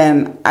 and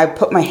then I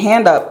put my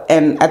hand up,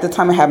 and at the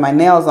time I had my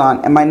nails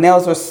on, and my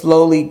nails were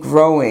slowly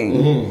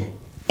growing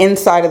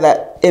inside of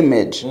that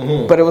image,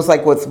 but it was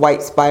like with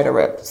white spider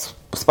webs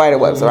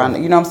around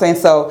it. You know what I'm saying?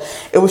 So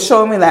it was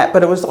showing me that,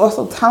 but it was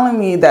also telling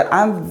me that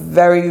I'm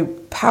very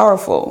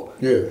powerful.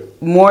 Yeah.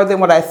 More than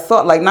what I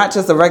thought, like not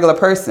just a regular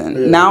person.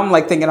 Yeah. Now I'm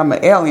like thinking I'm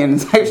an alien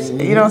type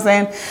shit, you know what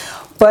I'm saying?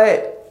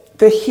 But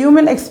the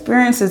human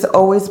experiences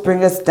always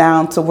bring us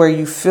down to where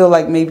you feel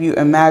like maybe you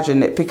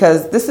imagine it,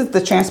 because this is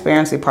the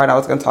transparency part I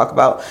was going to talk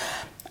about.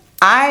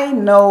 I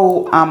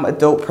know I'm a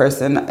dope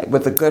person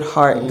with a good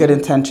heart, good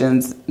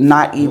intentions,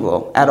 not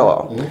evil at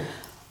all.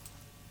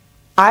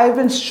 I've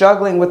been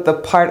struggling with the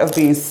part of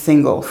being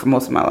single for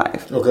most of my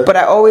life. Okay. But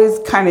I always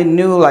kind of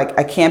knew, like,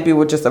 I can't be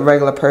with just a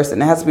regular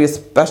person. It has to be a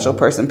special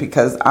person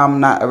because I'm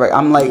not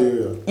I'm like,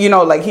 you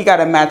know, like, he got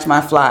to match my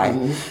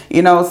fly.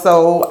 You know,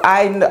 so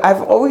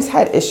I've always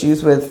had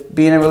issues with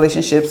being in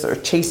relationships or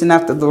chasing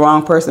after the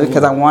wrong person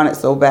because I want it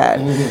so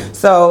bad.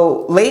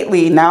 So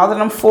lately, now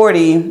that I'm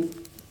 40...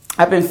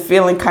 I've been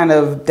feeling kind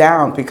of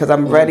down because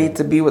I'm ready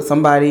to be with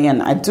somebody,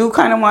 and I do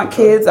kind of want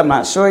kids. I'm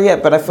not sure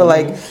yet, but I feel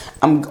like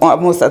I'm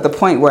almost at the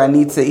point where I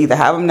need to either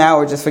have them now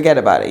or just forget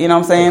about it. You know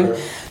what I'm saying?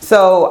 Okay.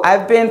 So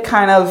I've been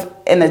kind of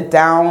in a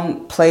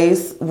down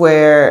place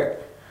where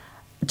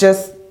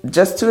just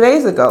 2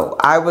 days ago,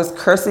 I was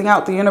cursing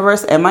out the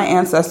universe and my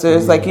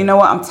ancestors. Like, you know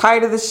what? I'm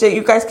tired of this shit.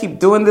 You guys keep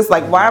doing this.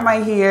 Like, why am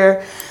I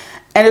here?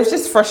 And it was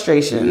just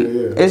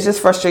frustration. It's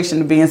just frustration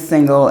to being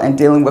single and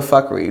dealing with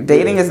fuckery.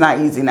 Dating is not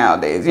easy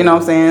nowadays. You know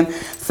what I'm saying?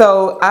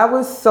 So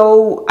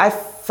I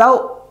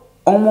felt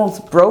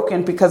almost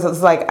broken because it's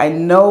like, I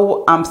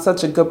know I'm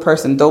such a good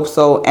person, dope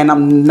soul, and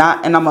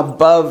I'm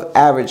above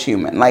average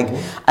human. Like,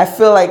 I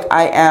feel like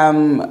I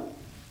am,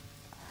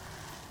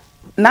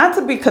 not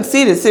to be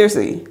conceited,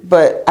 seriously,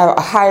 but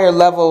a higher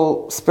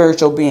level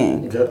spiritual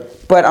being. Okay.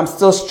 But I'm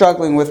still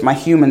struggling with my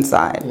human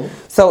side.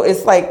 So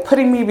it's like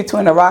putting me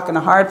between a rock and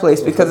a hard place,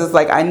 because it's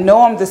like, I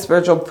know I'm this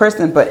spiritual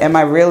person, but am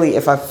I really,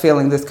 if I'm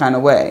feeling this kind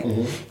of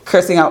way?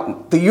 Cursing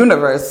out the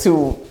universe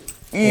who,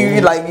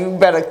 you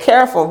better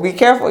be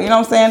careful, you know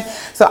what I'm saying?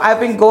 So I've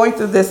been going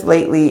through this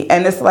lately,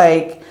 and it's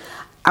like,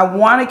 I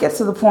want to get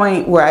to the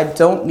point where I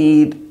don't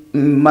need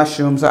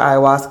mushrooms or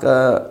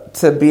ayahuasca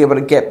to be able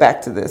to get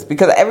back to this,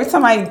 because every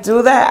time I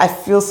do that, I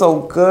feel so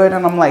good,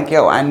 and I'm like,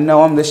 yo, I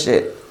know I'm the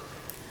shit.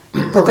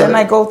 But then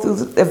I go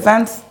through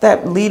events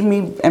that lead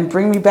me and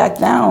bring me back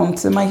down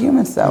to my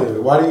human self. Yeah.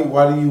 What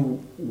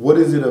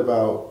is it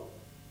about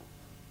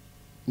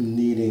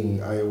needing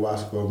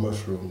ayahuasca or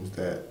mushrooms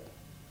that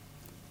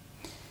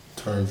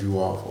turns you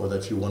off, or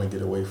that you want to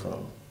get away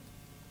from?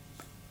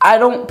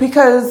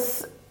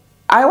 Because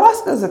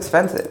ayahuasca is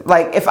expensive.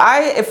 Like, if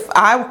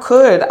I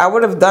could, I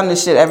would have done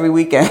this shit every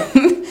weekend.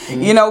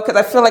 You know, because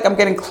I feel like I'm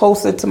getting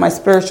closer to my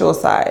spiritual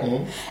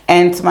side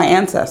and to my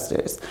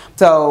ancestors.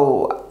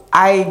 So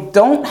I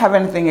don't have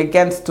anything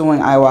against doing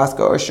ayahuasca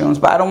or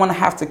shrooms, but I don't want to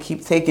have to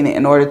keep taking it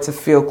in order to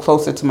feel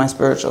closer to my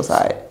spiritual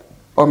side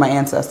or my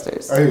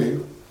ancestors. I hear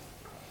you.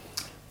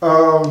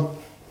 So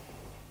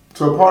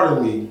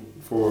pardon me.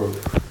 I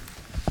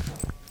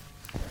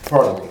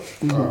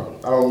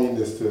don't mean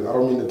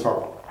to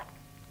talk.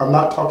 I'm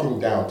not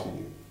talking down to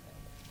you.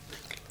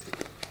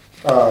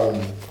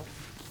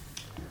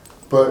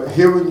 But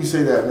hearing you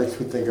say that makes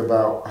me think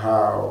about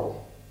how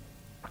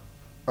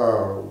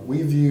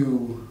we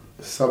view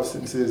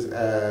substances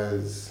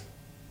as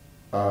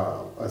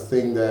a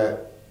thing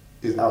that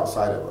is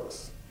outside of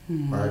us,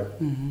 right?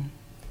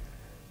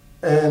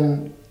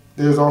 And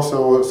there's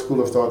also a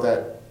school of thought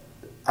that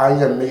I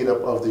am made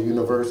up of the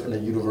universe, and the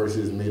universe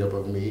is made up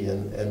of me,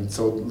 and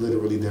so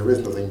literally there is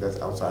nothing that's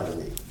outside of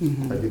me.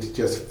 Like, it's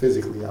just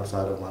physically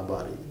outside of my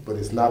body, but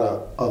it's not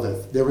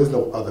there is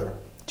no other.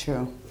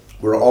 True.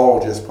 we're all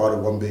just part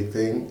of one big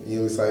thing. You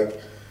know, it's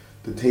like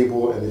the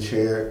table and the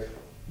chair.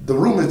 The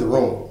room is the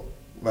room.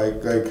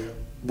 Like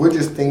we're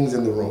just things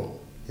in the room.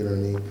 You know what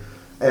I mean?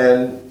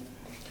 And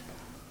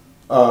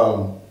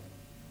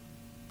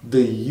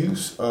the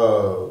use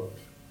of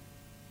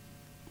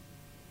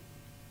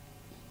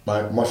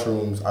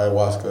mushrooms,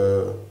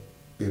 ayahuasca,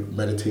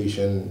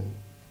 meditation,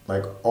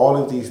 like all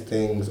of these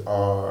things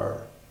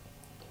are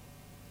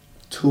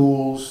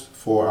tools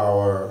for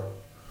our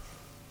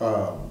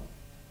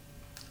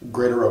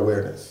greater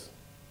awareness.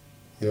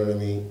 You know what I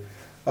mean?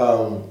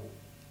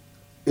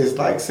 It's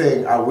like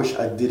saying, I wish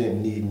I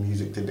didn't need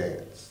music to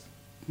dance.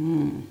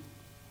 Mm.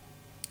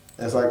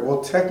 It's like,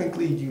 well,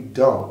 technically you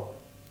don't,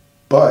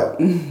 but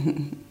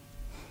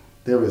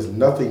there is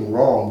nothing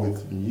wrong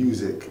with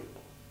music,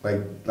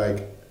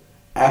 like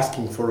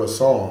asking for a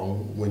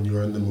song when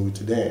you're in the mood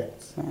to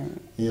dance. Right.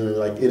 You know,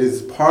 like it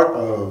is part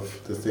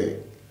of the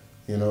thing,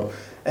 you know?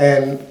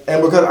 And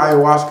because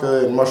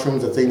ayahuasca and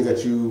mushrooms are things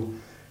that you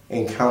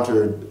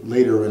encountered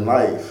later in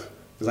life,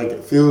 it's like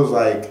it feels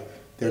like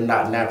they're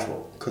not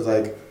natural. Because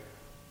like,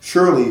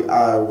 surely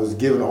I was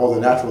given all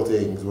the natural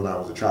things when I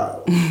was a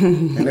child.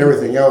 And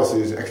everything else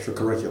is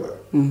extracurricular.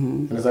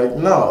 Mm-hmm. And it's like,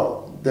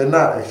 no, they're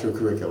not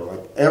extracurricular.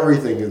 Like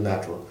everything is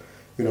natural.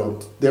 You know,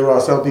 there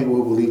are some people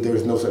who believe there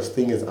is no such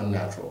thing as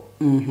unnatural.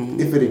 Mm-hmm.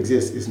 If it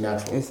exists, it's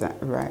natural. Is that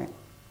right?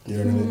 You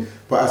know what I mean?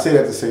 But I say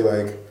that to say,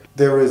 like,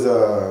 there is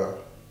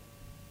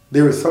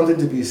something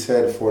to be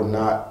said for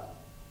not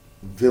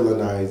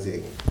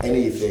villainizing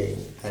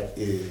anything that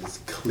is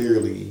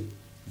clearly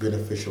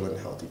beneficial and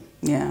healthy.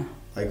 Yeah.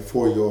 Like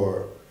for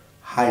your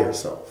higher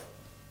self.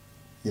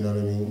 You know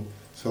what I mean?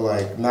 So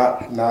like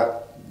not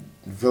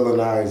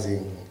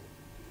villainizing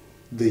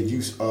the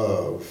use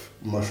of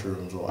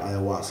mushrooms or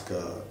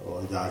ayahuasca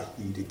or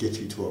yahi to get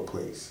you to a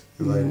place.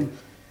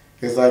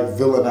 It's like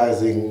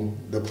villainizing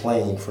the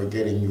plane for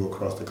getting you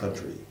across the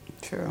country.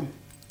 True.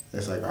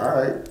 It's like, all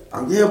right,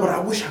 yeah, but I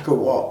wish I could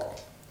walk.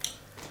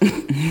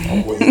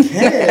 Oh, well, you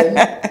can.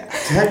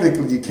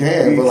 Technically, you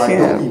can, but like,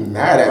 don't be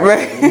mad at me.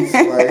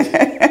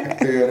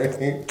 Like, you know what I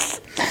mean?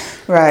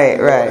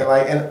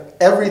 Right. And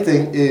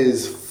everything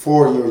is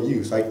for your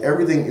use. Like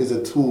everything is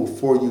a tool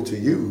for you to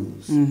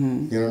use.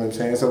 Mm-hmm. You know what I'm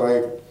saying? So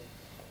like,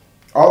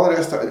 all of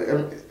that stuff.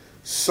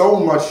 So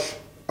much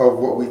of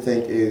what we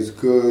think is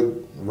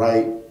good,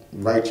 right,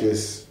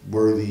 righteous,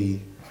 worthy,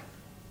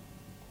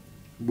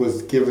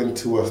 was given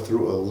to us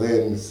through a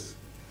lens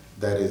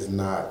that is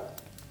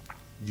not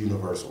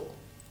universal.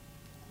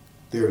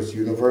 There's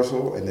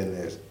universal, and then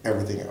there's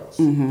everything else.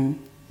 Mm-hmm.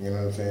 You know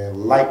what I'm saying?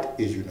 Light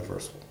is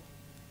universal.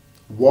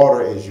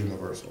 Water is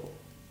universal.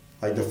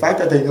 Like the fact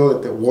that they know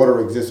that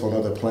water exists on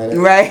other planets.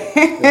 Right.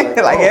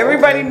 Like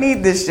everybody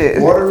need this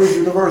shit. Water is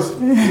universal.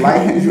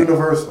 Light is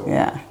universal.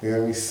 Yeah. You know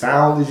what I mean?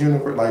 Sound is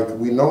universal. Like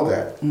we know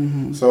that.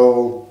 Mm-hmm.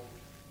 So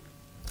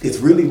it's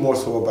really more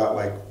so about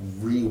like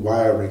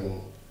rewiring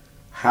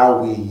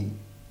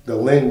the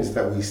lens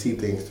that we see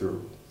things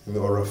through. You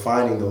know, or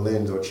refining the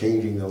lens or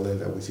changing the lens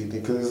that we see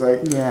things. Because it's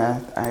like... Yeah,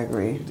 I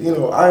agree. You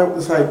know,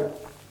 it's like,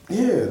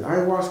 yeah,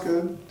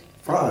 ayahuasca,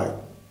 fine.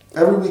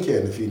 Every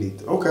weekend if you need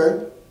to.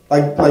 Okay.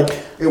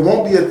 Like it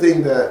won't be a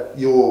thing that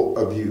you'll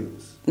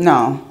abuse.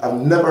 No. I've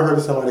never heard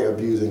of somebody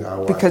abusing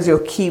ayahuasca. Because you'll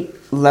keep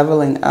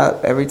leveling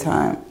up every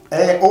time.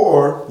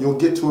 Or you'll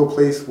get to a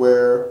place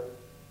where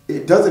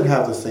it doesn't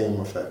have the same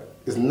effect.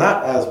 It's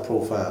not as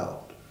profound.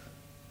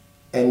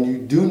 And you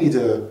do need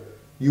to,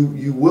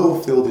 you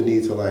will feel the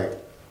need to like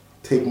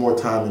take more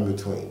time in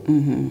between.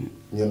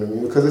 Mm-hmm. You know what I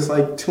mean? Because it's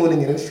like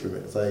tuning an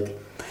instrument. It's like...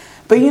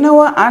 But you know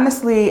what?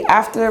 Honestly,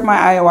 after my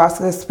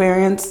ayahuasca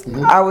experience,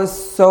 mm-hmm. I was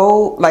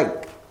so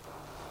like...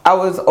 I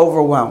was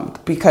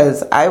overwhelmed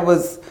because I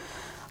was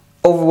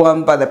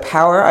overwhelmed by the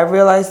power I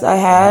realized I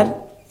had,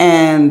 mm-hmm.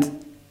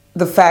 and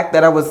the fact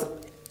that I was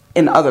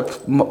in other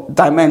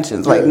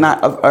dimensions, like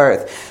not of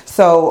Earth.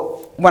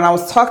 So when I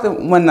was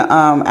talking,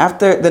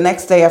 after the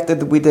next day after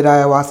we did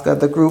ayahuasca,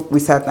 the group,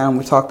 we sat down,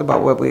 we talked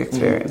about what we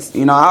experienced. Mm-hmm.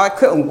 You know, I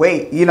couldn't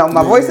wait. You know,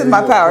 my voice is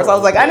my power. So I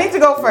was like, I need to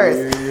go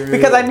first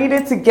because I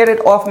needed to get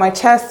it off my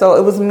chest. So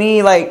it was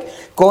me like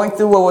going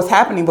through what was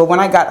happening. But when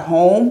I got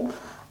home,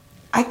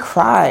 I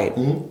cried.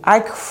 Mm-hmm.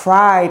 I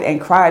cried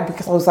and cried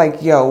because I was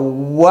like, yo,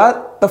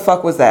 what the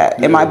fuck was that?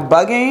 Yeah. Am I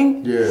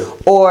bugging? Yeah.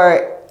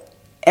 Or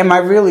am I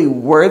really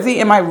worthy?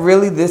 Am I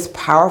really this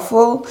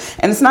powerful?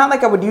 And it's not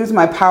like I would use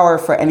my power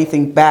for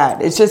anything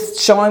bad. It's just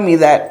showing me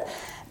that,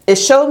 it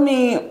showed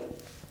me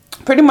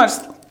pretty much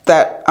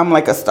that I'm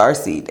like a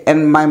starseed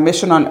and my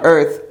mission on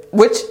Earth,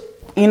 which,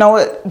 you know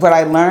what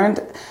I learned?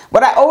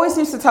 What I always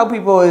used to tell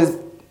people is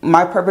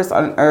my purpose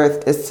on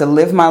Earth is to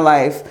live my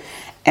life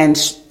and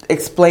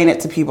explain it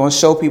to people and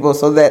show people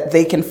so that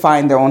they can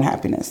find their own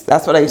happiness.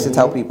 That's what I used to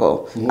tell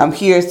people. Mm-hmm. I'm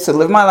here to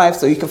live my life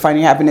so you can find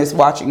your happiness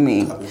watching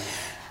me.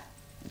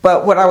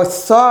 But what I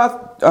saw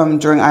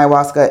during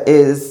ayahuasca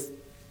is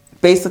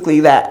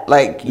basically that,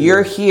 like,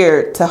 you're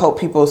here to help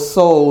people's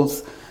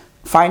souls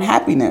find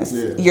happiness.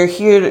 Yeah. You're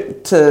here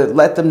to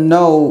let them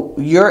know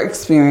your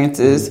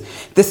experiences.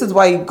 This is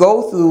why you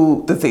go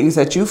through the things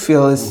that you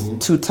feel is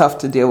too tough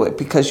to deal with,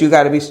 because you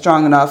got to be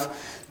strong enough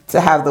to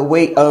have the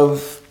weight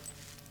of,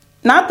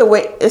 not the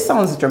weight, it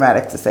sounds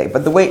dramatic to say,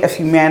 but the weight of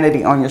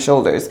humanity on your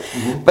shoulders.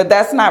 But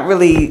that's not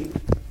really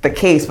the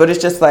case. But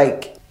it's just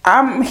like,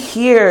 I'm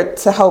here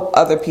to help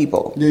other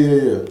people.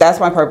 Yeah. That's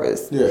my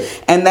purpose. Yeah.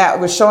 And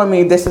that was showing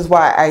me, this is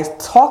why I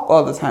talk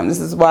all the time. This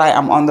is why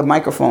I'm on the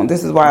microphone.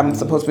 This is why I'm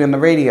supposed to be on the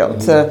radio,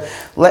 to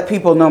let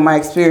people know my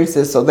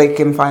experiences so they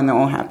can find their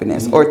own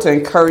happiness, or to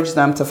encourage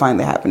them to find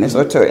their happiness,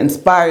 or to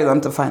inspire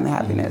them to find their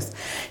happiness.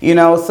 You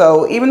know,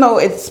 so even though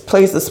it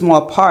plays a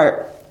small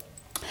part,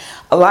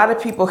 a lot of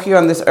people here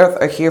on this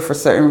earth are here for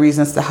certain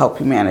reasons to help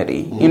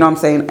humanity. You know what I'm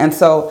saying? And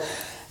so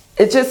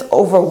it just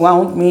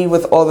overwhelmed me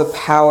with all the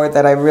power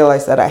that I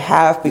realized that I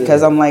have,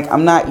 because I'm like,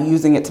 I'm not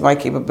using it to my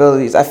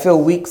capabilities. I feel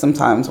weak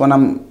sometimes when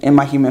I'm in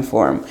my human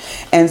form.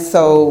 And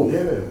so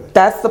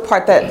that's the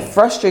part that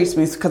frustrates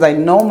me, because I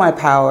know my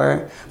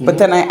power, but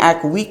then I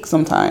act weak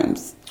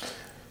sometimes.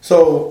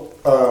 So,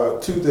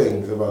 two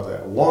things about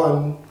that.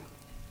 One,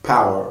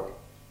 power.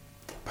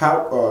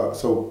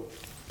 So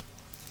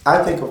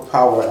I think of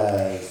power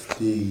as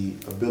the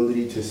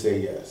ability to say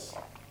yes,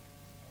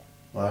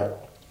 right?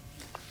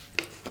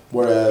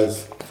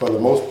 Whereas, for the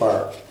most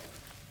part,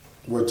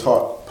 we're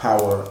taught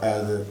power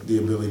as the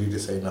ability to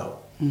say no.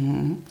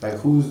 Like,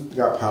 who's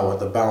got power?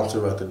 The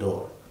bouncer at the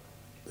door.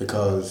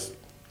 Because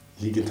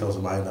he can tell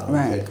somebody, no, you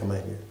can't come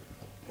in here.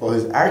 Well,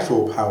 his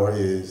actual power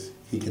is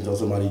he can tell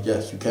somebody,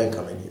 yes, you can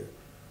come in here.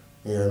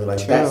 You know what I mean?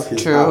 Like, that's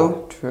his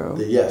power. True.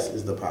 The yes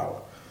is the power.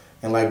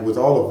 And, like, with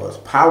all of us,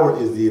 power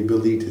is the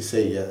ability to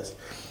say yes.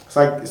 It's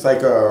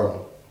like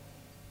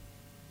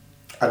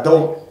I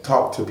don't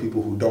talk to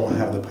people who don't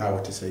have the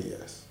power to say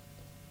yes.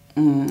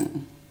 You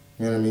know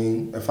what I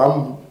mean? If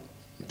I'm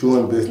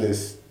doing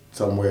business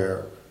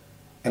somewhere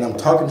and I'm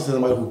talking to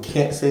somebody who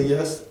can't say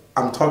yes,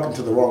 I'm talking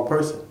to the wrong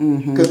person.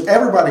 Because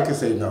everybody can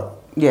say no.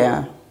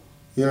 Yeah.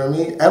 You know what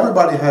I mean?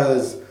 Everybody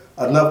has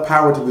enough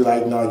power to be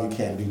like, no, you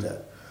can't do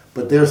that.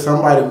 But there's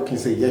somebody who can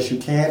say, yes, you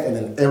can, and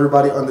then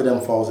everybody under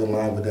them falls in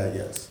line with that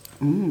yes.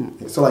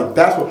 So, like,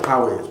 that's what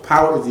power is.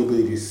 Power is the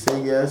ability to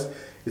say yes.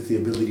 It's the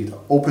ability to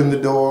open the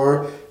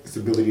door. It's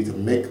the ability to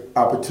make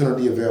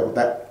opportunity available.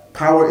 That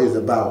power is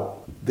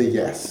about the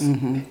yes.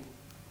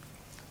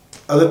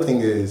 Other thing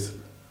is,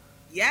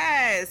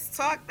 yes,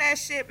 talk that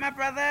shit, my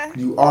brother.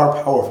 You are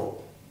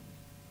powerful.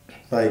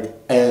 Like,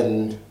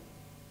 and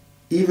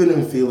even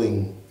in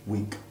feeling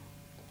weak,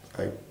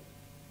 like,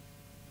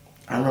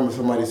 I remember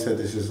somebody said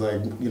this, is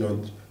like, you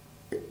know,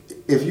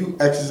 if you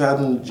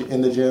exercise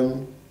in the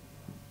gym,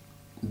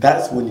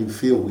 that's when you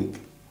feel weak,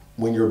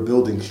 when you're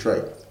building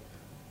strength.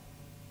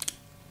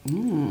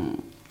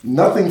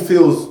 Nothing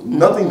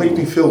makes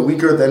me feel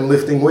weaker than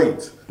lifting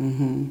weights.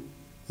 You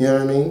know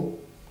what I mean?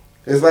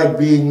 It's like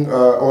being,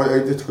 or I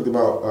just talked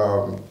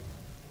about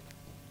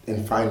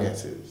in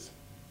finances.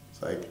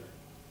 It's like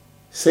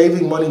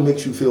saving money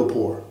makes you feel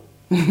poor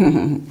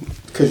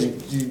because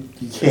you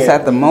can't. It's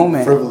at the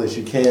moment. Frivolous.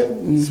 You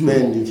can't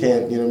spend. You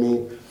can't. You know what I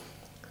mean?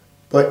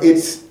 But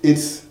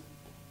it's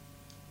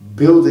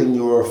building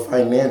your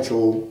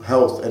financial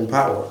health and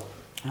power.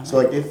 So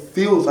like it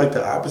feels like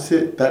the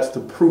opposite. That's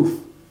the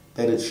proof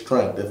that it's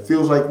strength. It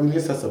feels like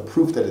weakness. That's a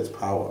proof that it's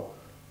power.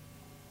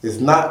 It's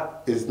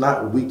not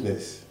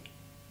weakness.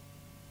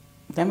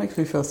 That makes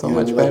me feel so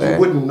much better. Like you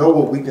wouldn't know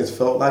what weakness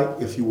felt like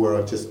if you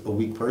were just a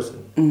weak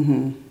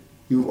person.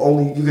 You can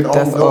only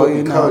know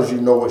it because you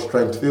know what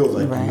strength feels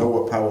like. You know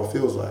what power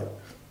feels like.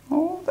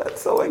 Oh,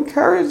 that's so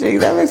encouraging.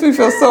 That makes me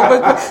feel so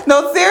much better.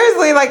 No,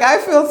 seriously, like I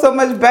feel so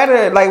much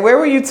better. Like, where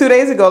were you 2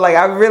 days ago? Like,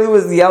 I really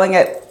was yelling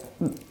at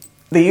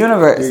the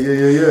universe.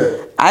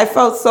 Yeah. I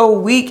felt so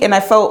weak, and I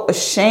felt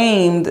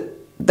ashamed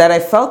that I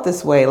felt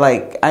this way.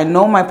 Like, I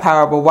know my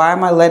power, but why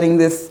am I letting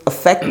this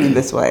affect me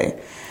this way?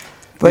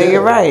 But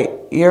you're right.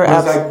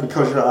 It's like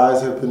because your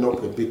eyes have been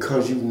opened,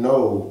 because you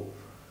know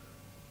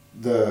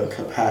the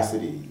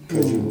capacity,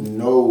 because you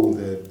know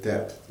the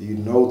depth, you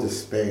know the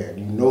span,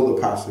 you know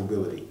the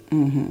possibility. You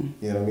know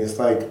what I mean? It's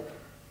like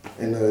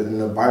in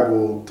the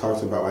Bible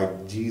talks about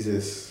like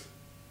Jesus,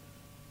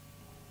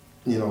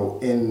 you know,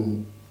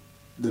 in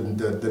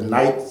the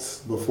nights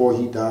before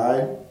he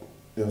died,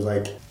 it was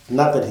like,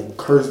 not that he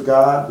cursed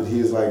God, but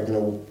he was like, you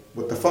know,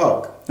 what the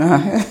fuck?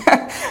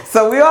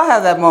 So we all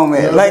have that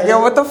moment. You know like,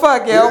 yo, what the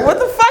fuck, yo? Yeah. What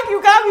the fuck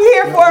you got me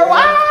here for?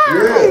 Why?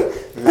 Yeah.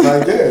 It's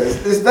like,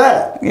 it's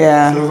that.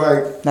 Yeah. So it's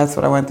like, that's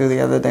what I went through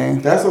the other day.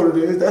 That's what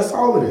it is. That's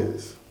all it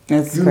is.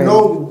 It's you crazy.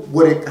 Know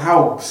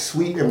how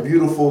sweet and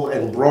beautiful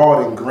and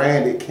broad and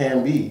grand it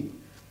can be.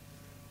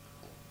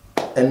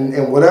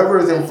 And whatever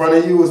is in front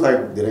of you is like,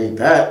 it ain't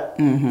that.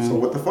 So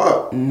what the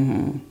fuck? You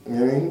know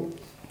what I mean?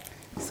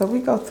 So we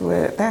go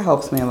through it. That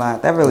helps me a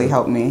lot. That really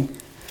helped me.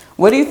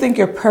 What do you think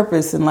your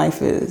purpose in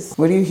life is?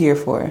 What are you here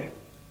for?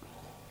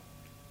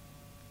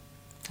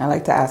 I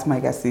like to ask my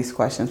guests these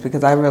questions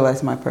because I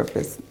realize my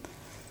purpose.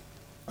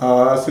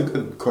 That's a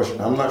good question.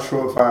 I'm not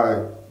sure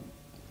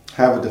if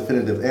have a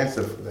definitive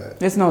answer for that.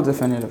 There's no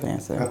definitive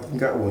answer. I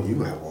think well,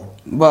 you have one.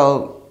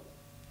 Well,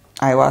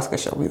 ayahuasca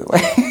showed me the way.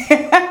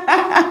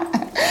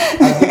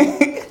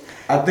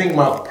 I think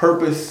my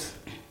purpose,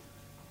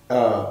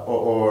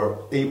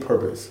 or a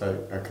purpose,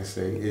 I could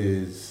say,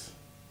 is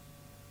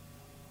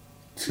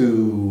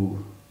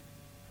to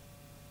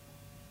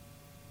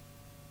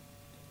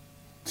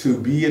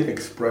be an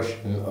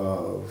expression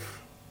of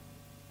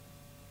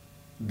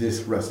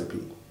this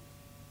recipe.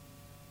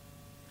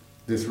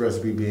 This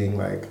recipe being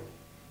like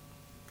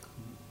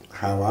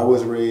how I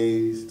was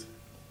raised,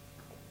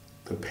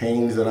 the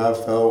pains that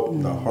I've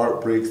felt, the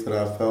heartbreaks that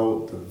I've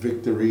felt, the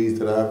victories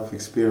that I've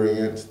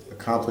experienced, the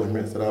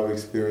accomplishments that I've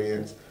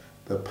experienced,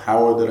 the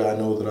power that I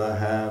know that I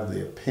have,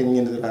 the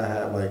opinions that I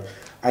have. Like,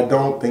 I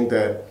don't think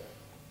that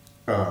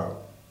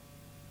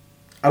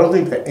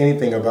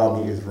anything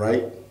about me is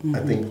right. I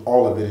think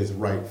all of it is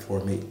right for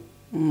me.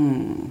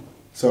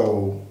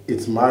 So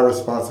it's my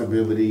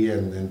responsibility,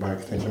 and then by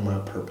extension my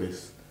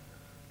purpose,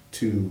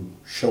 to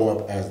show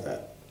up as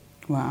that.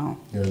 Wow.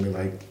 You know what I mean?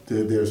 Like,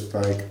 there's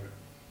like,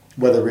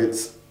 whether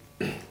it's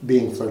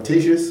being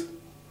flirtatious,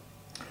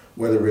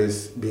 whether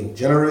it's being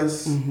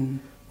generous,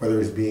 whether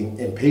it's being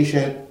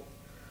impatient,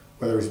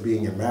 whether it's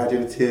being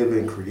imaginative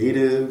and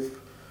creative,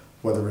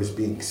 whether it's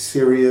being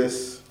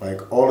serious,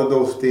 like all of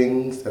those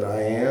things that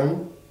I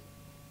am,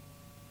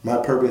 my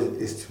purpose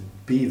is to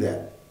be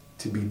that,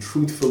 to be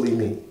truthfully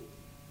me.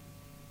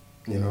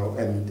 You know,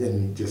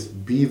 and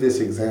just be this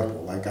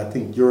example. Like, I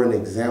think you're an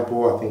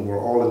example. I think we're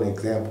all an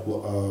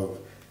example of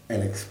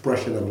an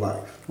expression of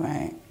life.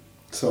 Right.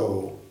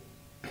 So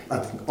I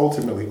think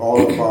ultimately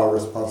all of our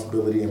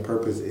responsibility and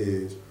purpose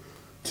is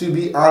to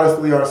be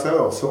honestly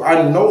ourselves. So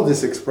I know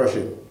this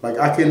expression. Like,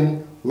 I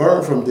can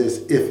learn from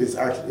this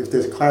if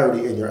there's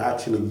clarity and you're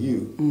actually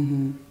you,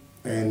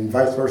 and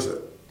vice versa.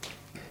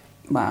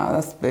 Wow,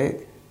 that's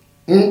big.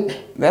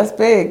 That's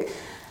big.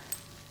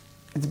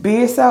 It's be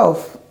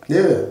yourself.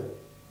 Yeah.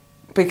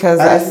 Because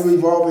as you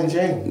evolve and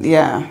change.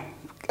 Yeah.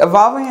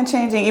 Evolving and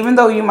changing, even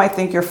though you might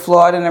think you're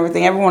flawed and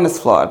everything, everyone is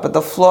flawed. But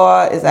the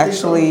flaw is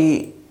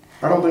actually...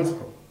 I don't think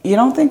so. You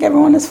don't think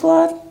everyone is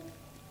flawed?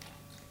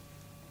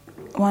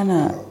 Why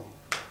not? No.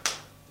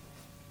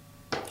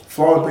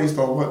 Flawed based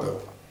on what,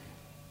 though?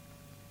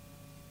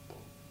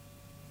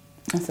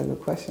 That's a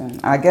good question.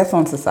 I guess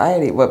on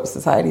society, what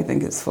society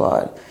thinks is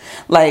flawed.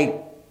 Like,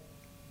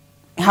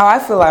 how I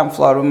feel I'm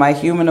flawed with my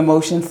human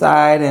emotion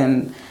side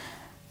and...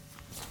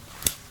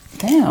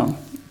 Damn,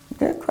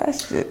 good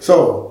question.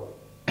 So,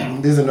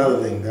 there's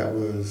another thing that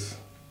was...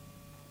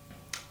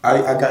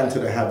 I got into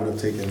the habit of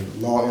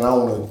taking long... And I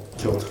don't want to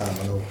kill time,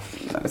 I know.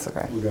 No, it's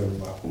okay. We got to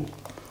move on.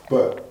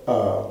 But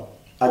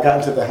I got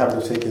into the habit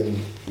of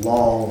taking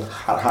long,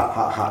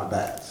 hot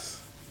baths,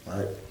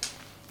 right?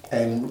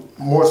 And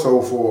more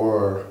so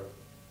for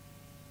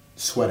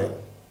sweating.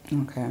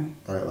 Okay.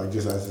 Right, like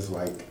just as this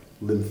like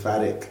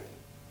lymphatic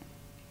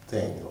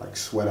thing, like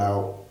sweat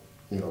out,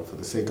 you know, for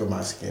the sake of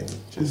my skin,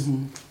 just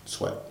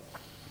sweat.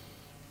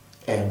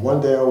 And one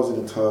day I was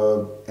in the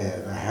tub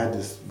and I had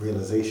this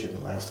realization.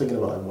 Like, I was thinking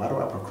about, like, why do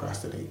I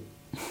procrastinate?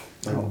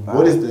 Like,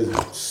 what is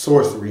the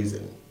source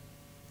reason?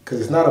 Because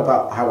it's not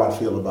about how I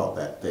feel about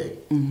that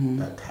thing,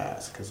 that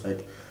task. It's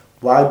like,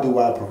 why do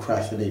I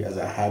procrastinate as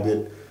a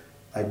habit?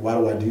 Like, why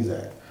do I do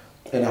that?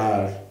 And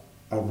I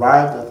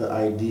arrived at the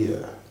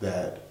idea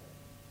that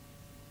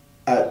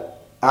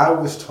I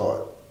was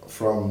taught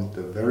from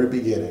the very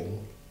beginning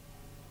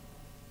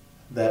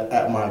that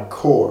at my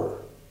core,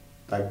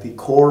 like the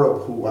core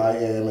of who I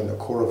am and the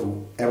core of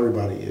who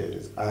everybody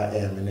is, I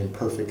am an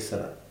imperfect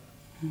sinner.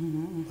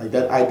 Like,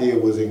 that idea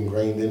was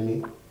ingrained in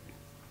me.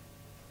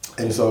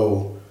 And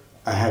so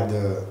I had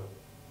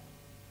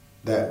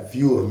that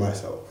view of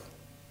myself.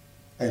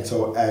 And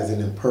so as an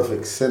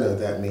imperfect sinner,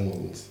 that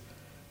means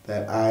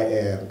that I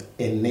am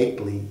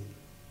innately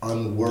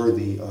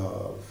unworthy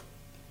of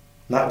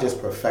not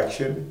just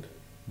perfection,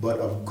 but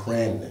of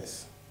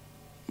grandness.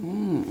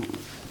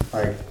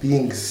 Like,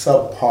 being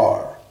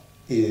subpar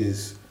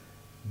is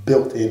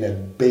built in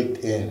and baked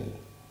in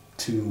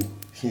to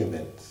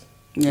humans.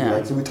 Yeah.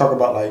 Right? So we talk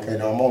about, like,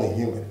 I'm only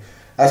human.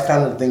 That's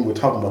kind of the thing we're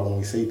talking about when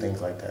we say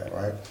things like that,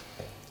 right?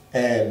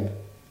 And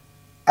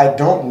I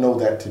don't know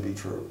that to be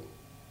true.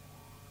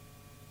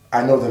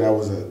 I know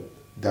that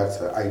that's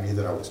an idea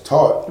that I was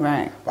taught.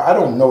 Right. But I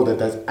don't know that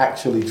that's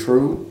actually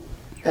true.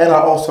 And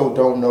I also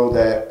don't know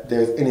that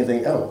there's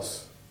anything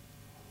else.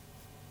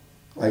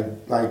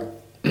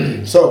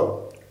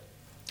 So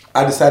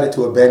I decided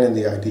to abandon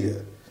the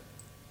idea.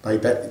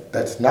 Like,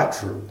 that's not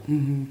true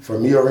for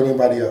me or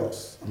anybody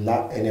else. I'm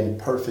not an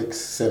imperfect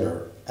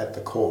sinner at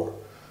the core.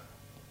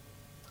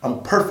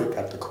 I'm perfect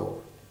at the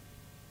core.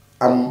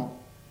 I'm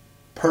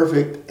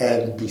perfect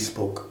and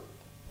bespoke.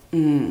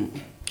 I'm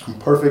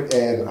perfect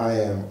and I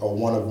am a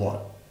one of one.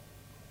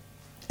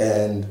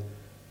 And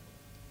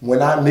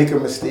when I make a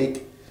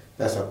mistake,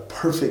 that's a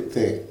perfect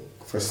thing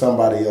for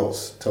somebody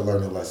else to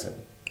learn a lesson.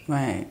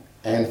 Right.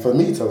 And for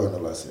me to learn a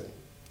lesson.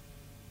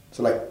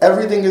 So, like,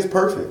 everything is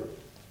perfect.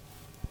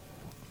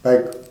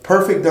 Like,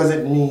 perfect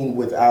doesn't mean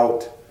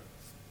without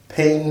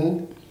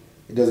pain.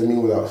 It doesn't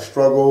mean without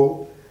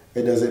struggle.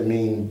 It doesn't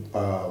mean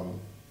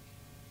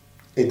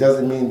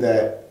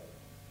that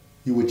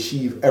you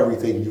achieve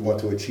everything you want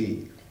to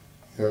achieve.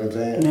 You know what I'm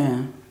saying?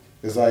 Yeah.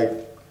 It's like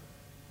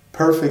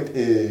perfect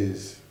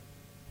is,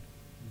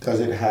 does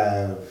it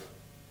have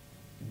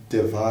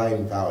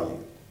divine value?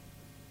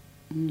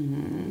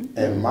 Mm-hmm.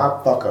 And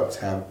my fuck ups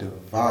have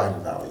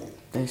divine value.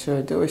 They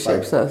sure do. It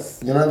shapes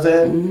us. You know what I'm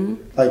saying?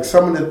 Mm-hmm. Like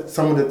some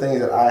of the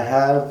things that I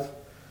have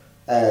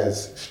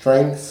as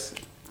strengths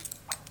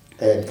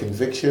and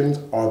convictions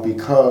are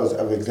because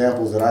of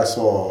examples that I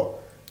saw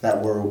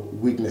that were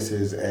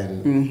weaknesses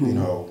and you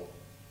know,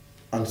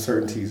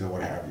 uncertainties or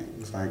what have you.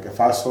 It's like if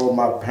I saw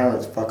my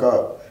parents fuck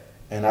up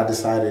and I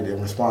decided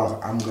in response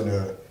I'm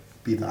gonna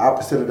be the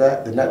opposite of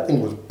that, then that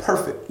thing was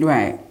perfect.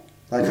 Right.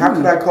 Like how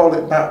could I call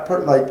it not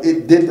perfect? Like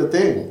it did the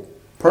thing.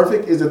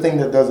 Perfect is the thing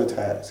that does the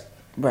task.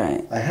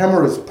 Right. A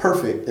hammer is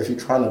perfect if you're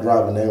trying to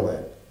drive a nail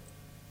in.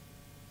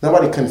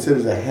 Nobody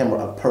considers a hammer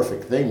a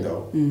perfect thing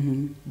though,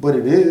 but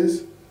it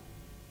is.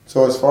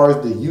 So as far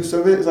as the use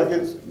of it, it's like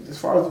as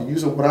far as the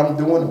use of what I'm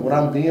doing and what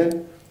I'm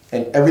being,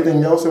 and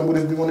everything else and what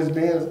it's doing is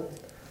being,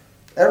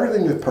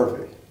 everything is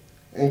perfect,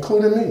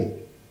 including me,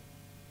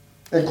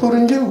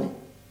 including you,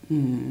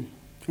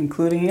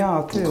 including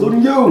y'all too,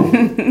 including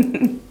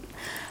you.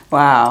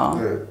 Wow,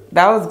 yeah.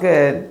 That was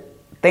good.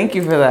 Thank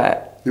you for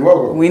that. You're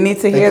welcome. We need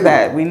to hear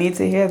that. We need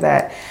to hear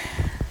that.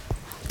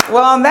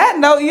 Well, on that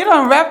note, you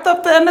done wrapped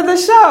up the end of the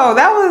show.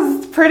 That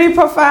was pretty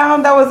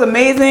profound. That was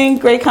amazing.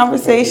 Great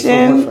conversation.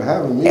 Thank you so much for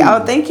having me.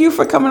 Oh, thank you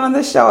for coming on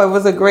the show. It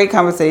was a great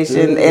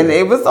conversation, and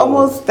it was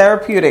almost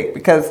therapeutic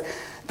because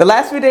the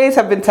last few days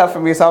have been tough for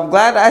me. So I'm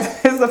glad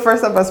this is the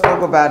first time I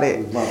spoke about it.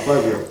 It's my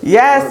pleasure.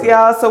 Yes,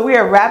 y'all. So we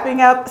are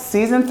wrapping up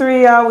season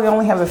 3, y'all. We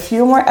only have a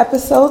few more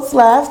episodes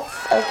left.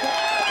 Okay.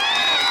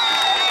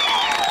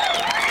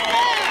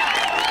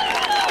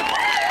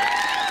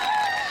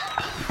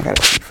 I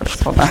gotta speak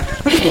first. Hold on.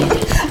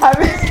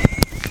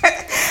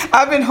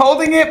 I've been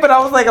holding it, but I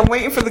was like, I'm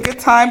waiting for the good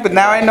time. But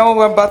now I know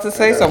what I'm about to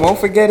say, so I won't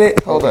forget it.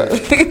 Hold on.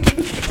 Don't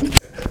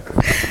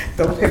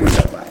pick me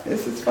up, man.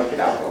 This is fucking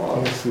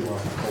alcohol.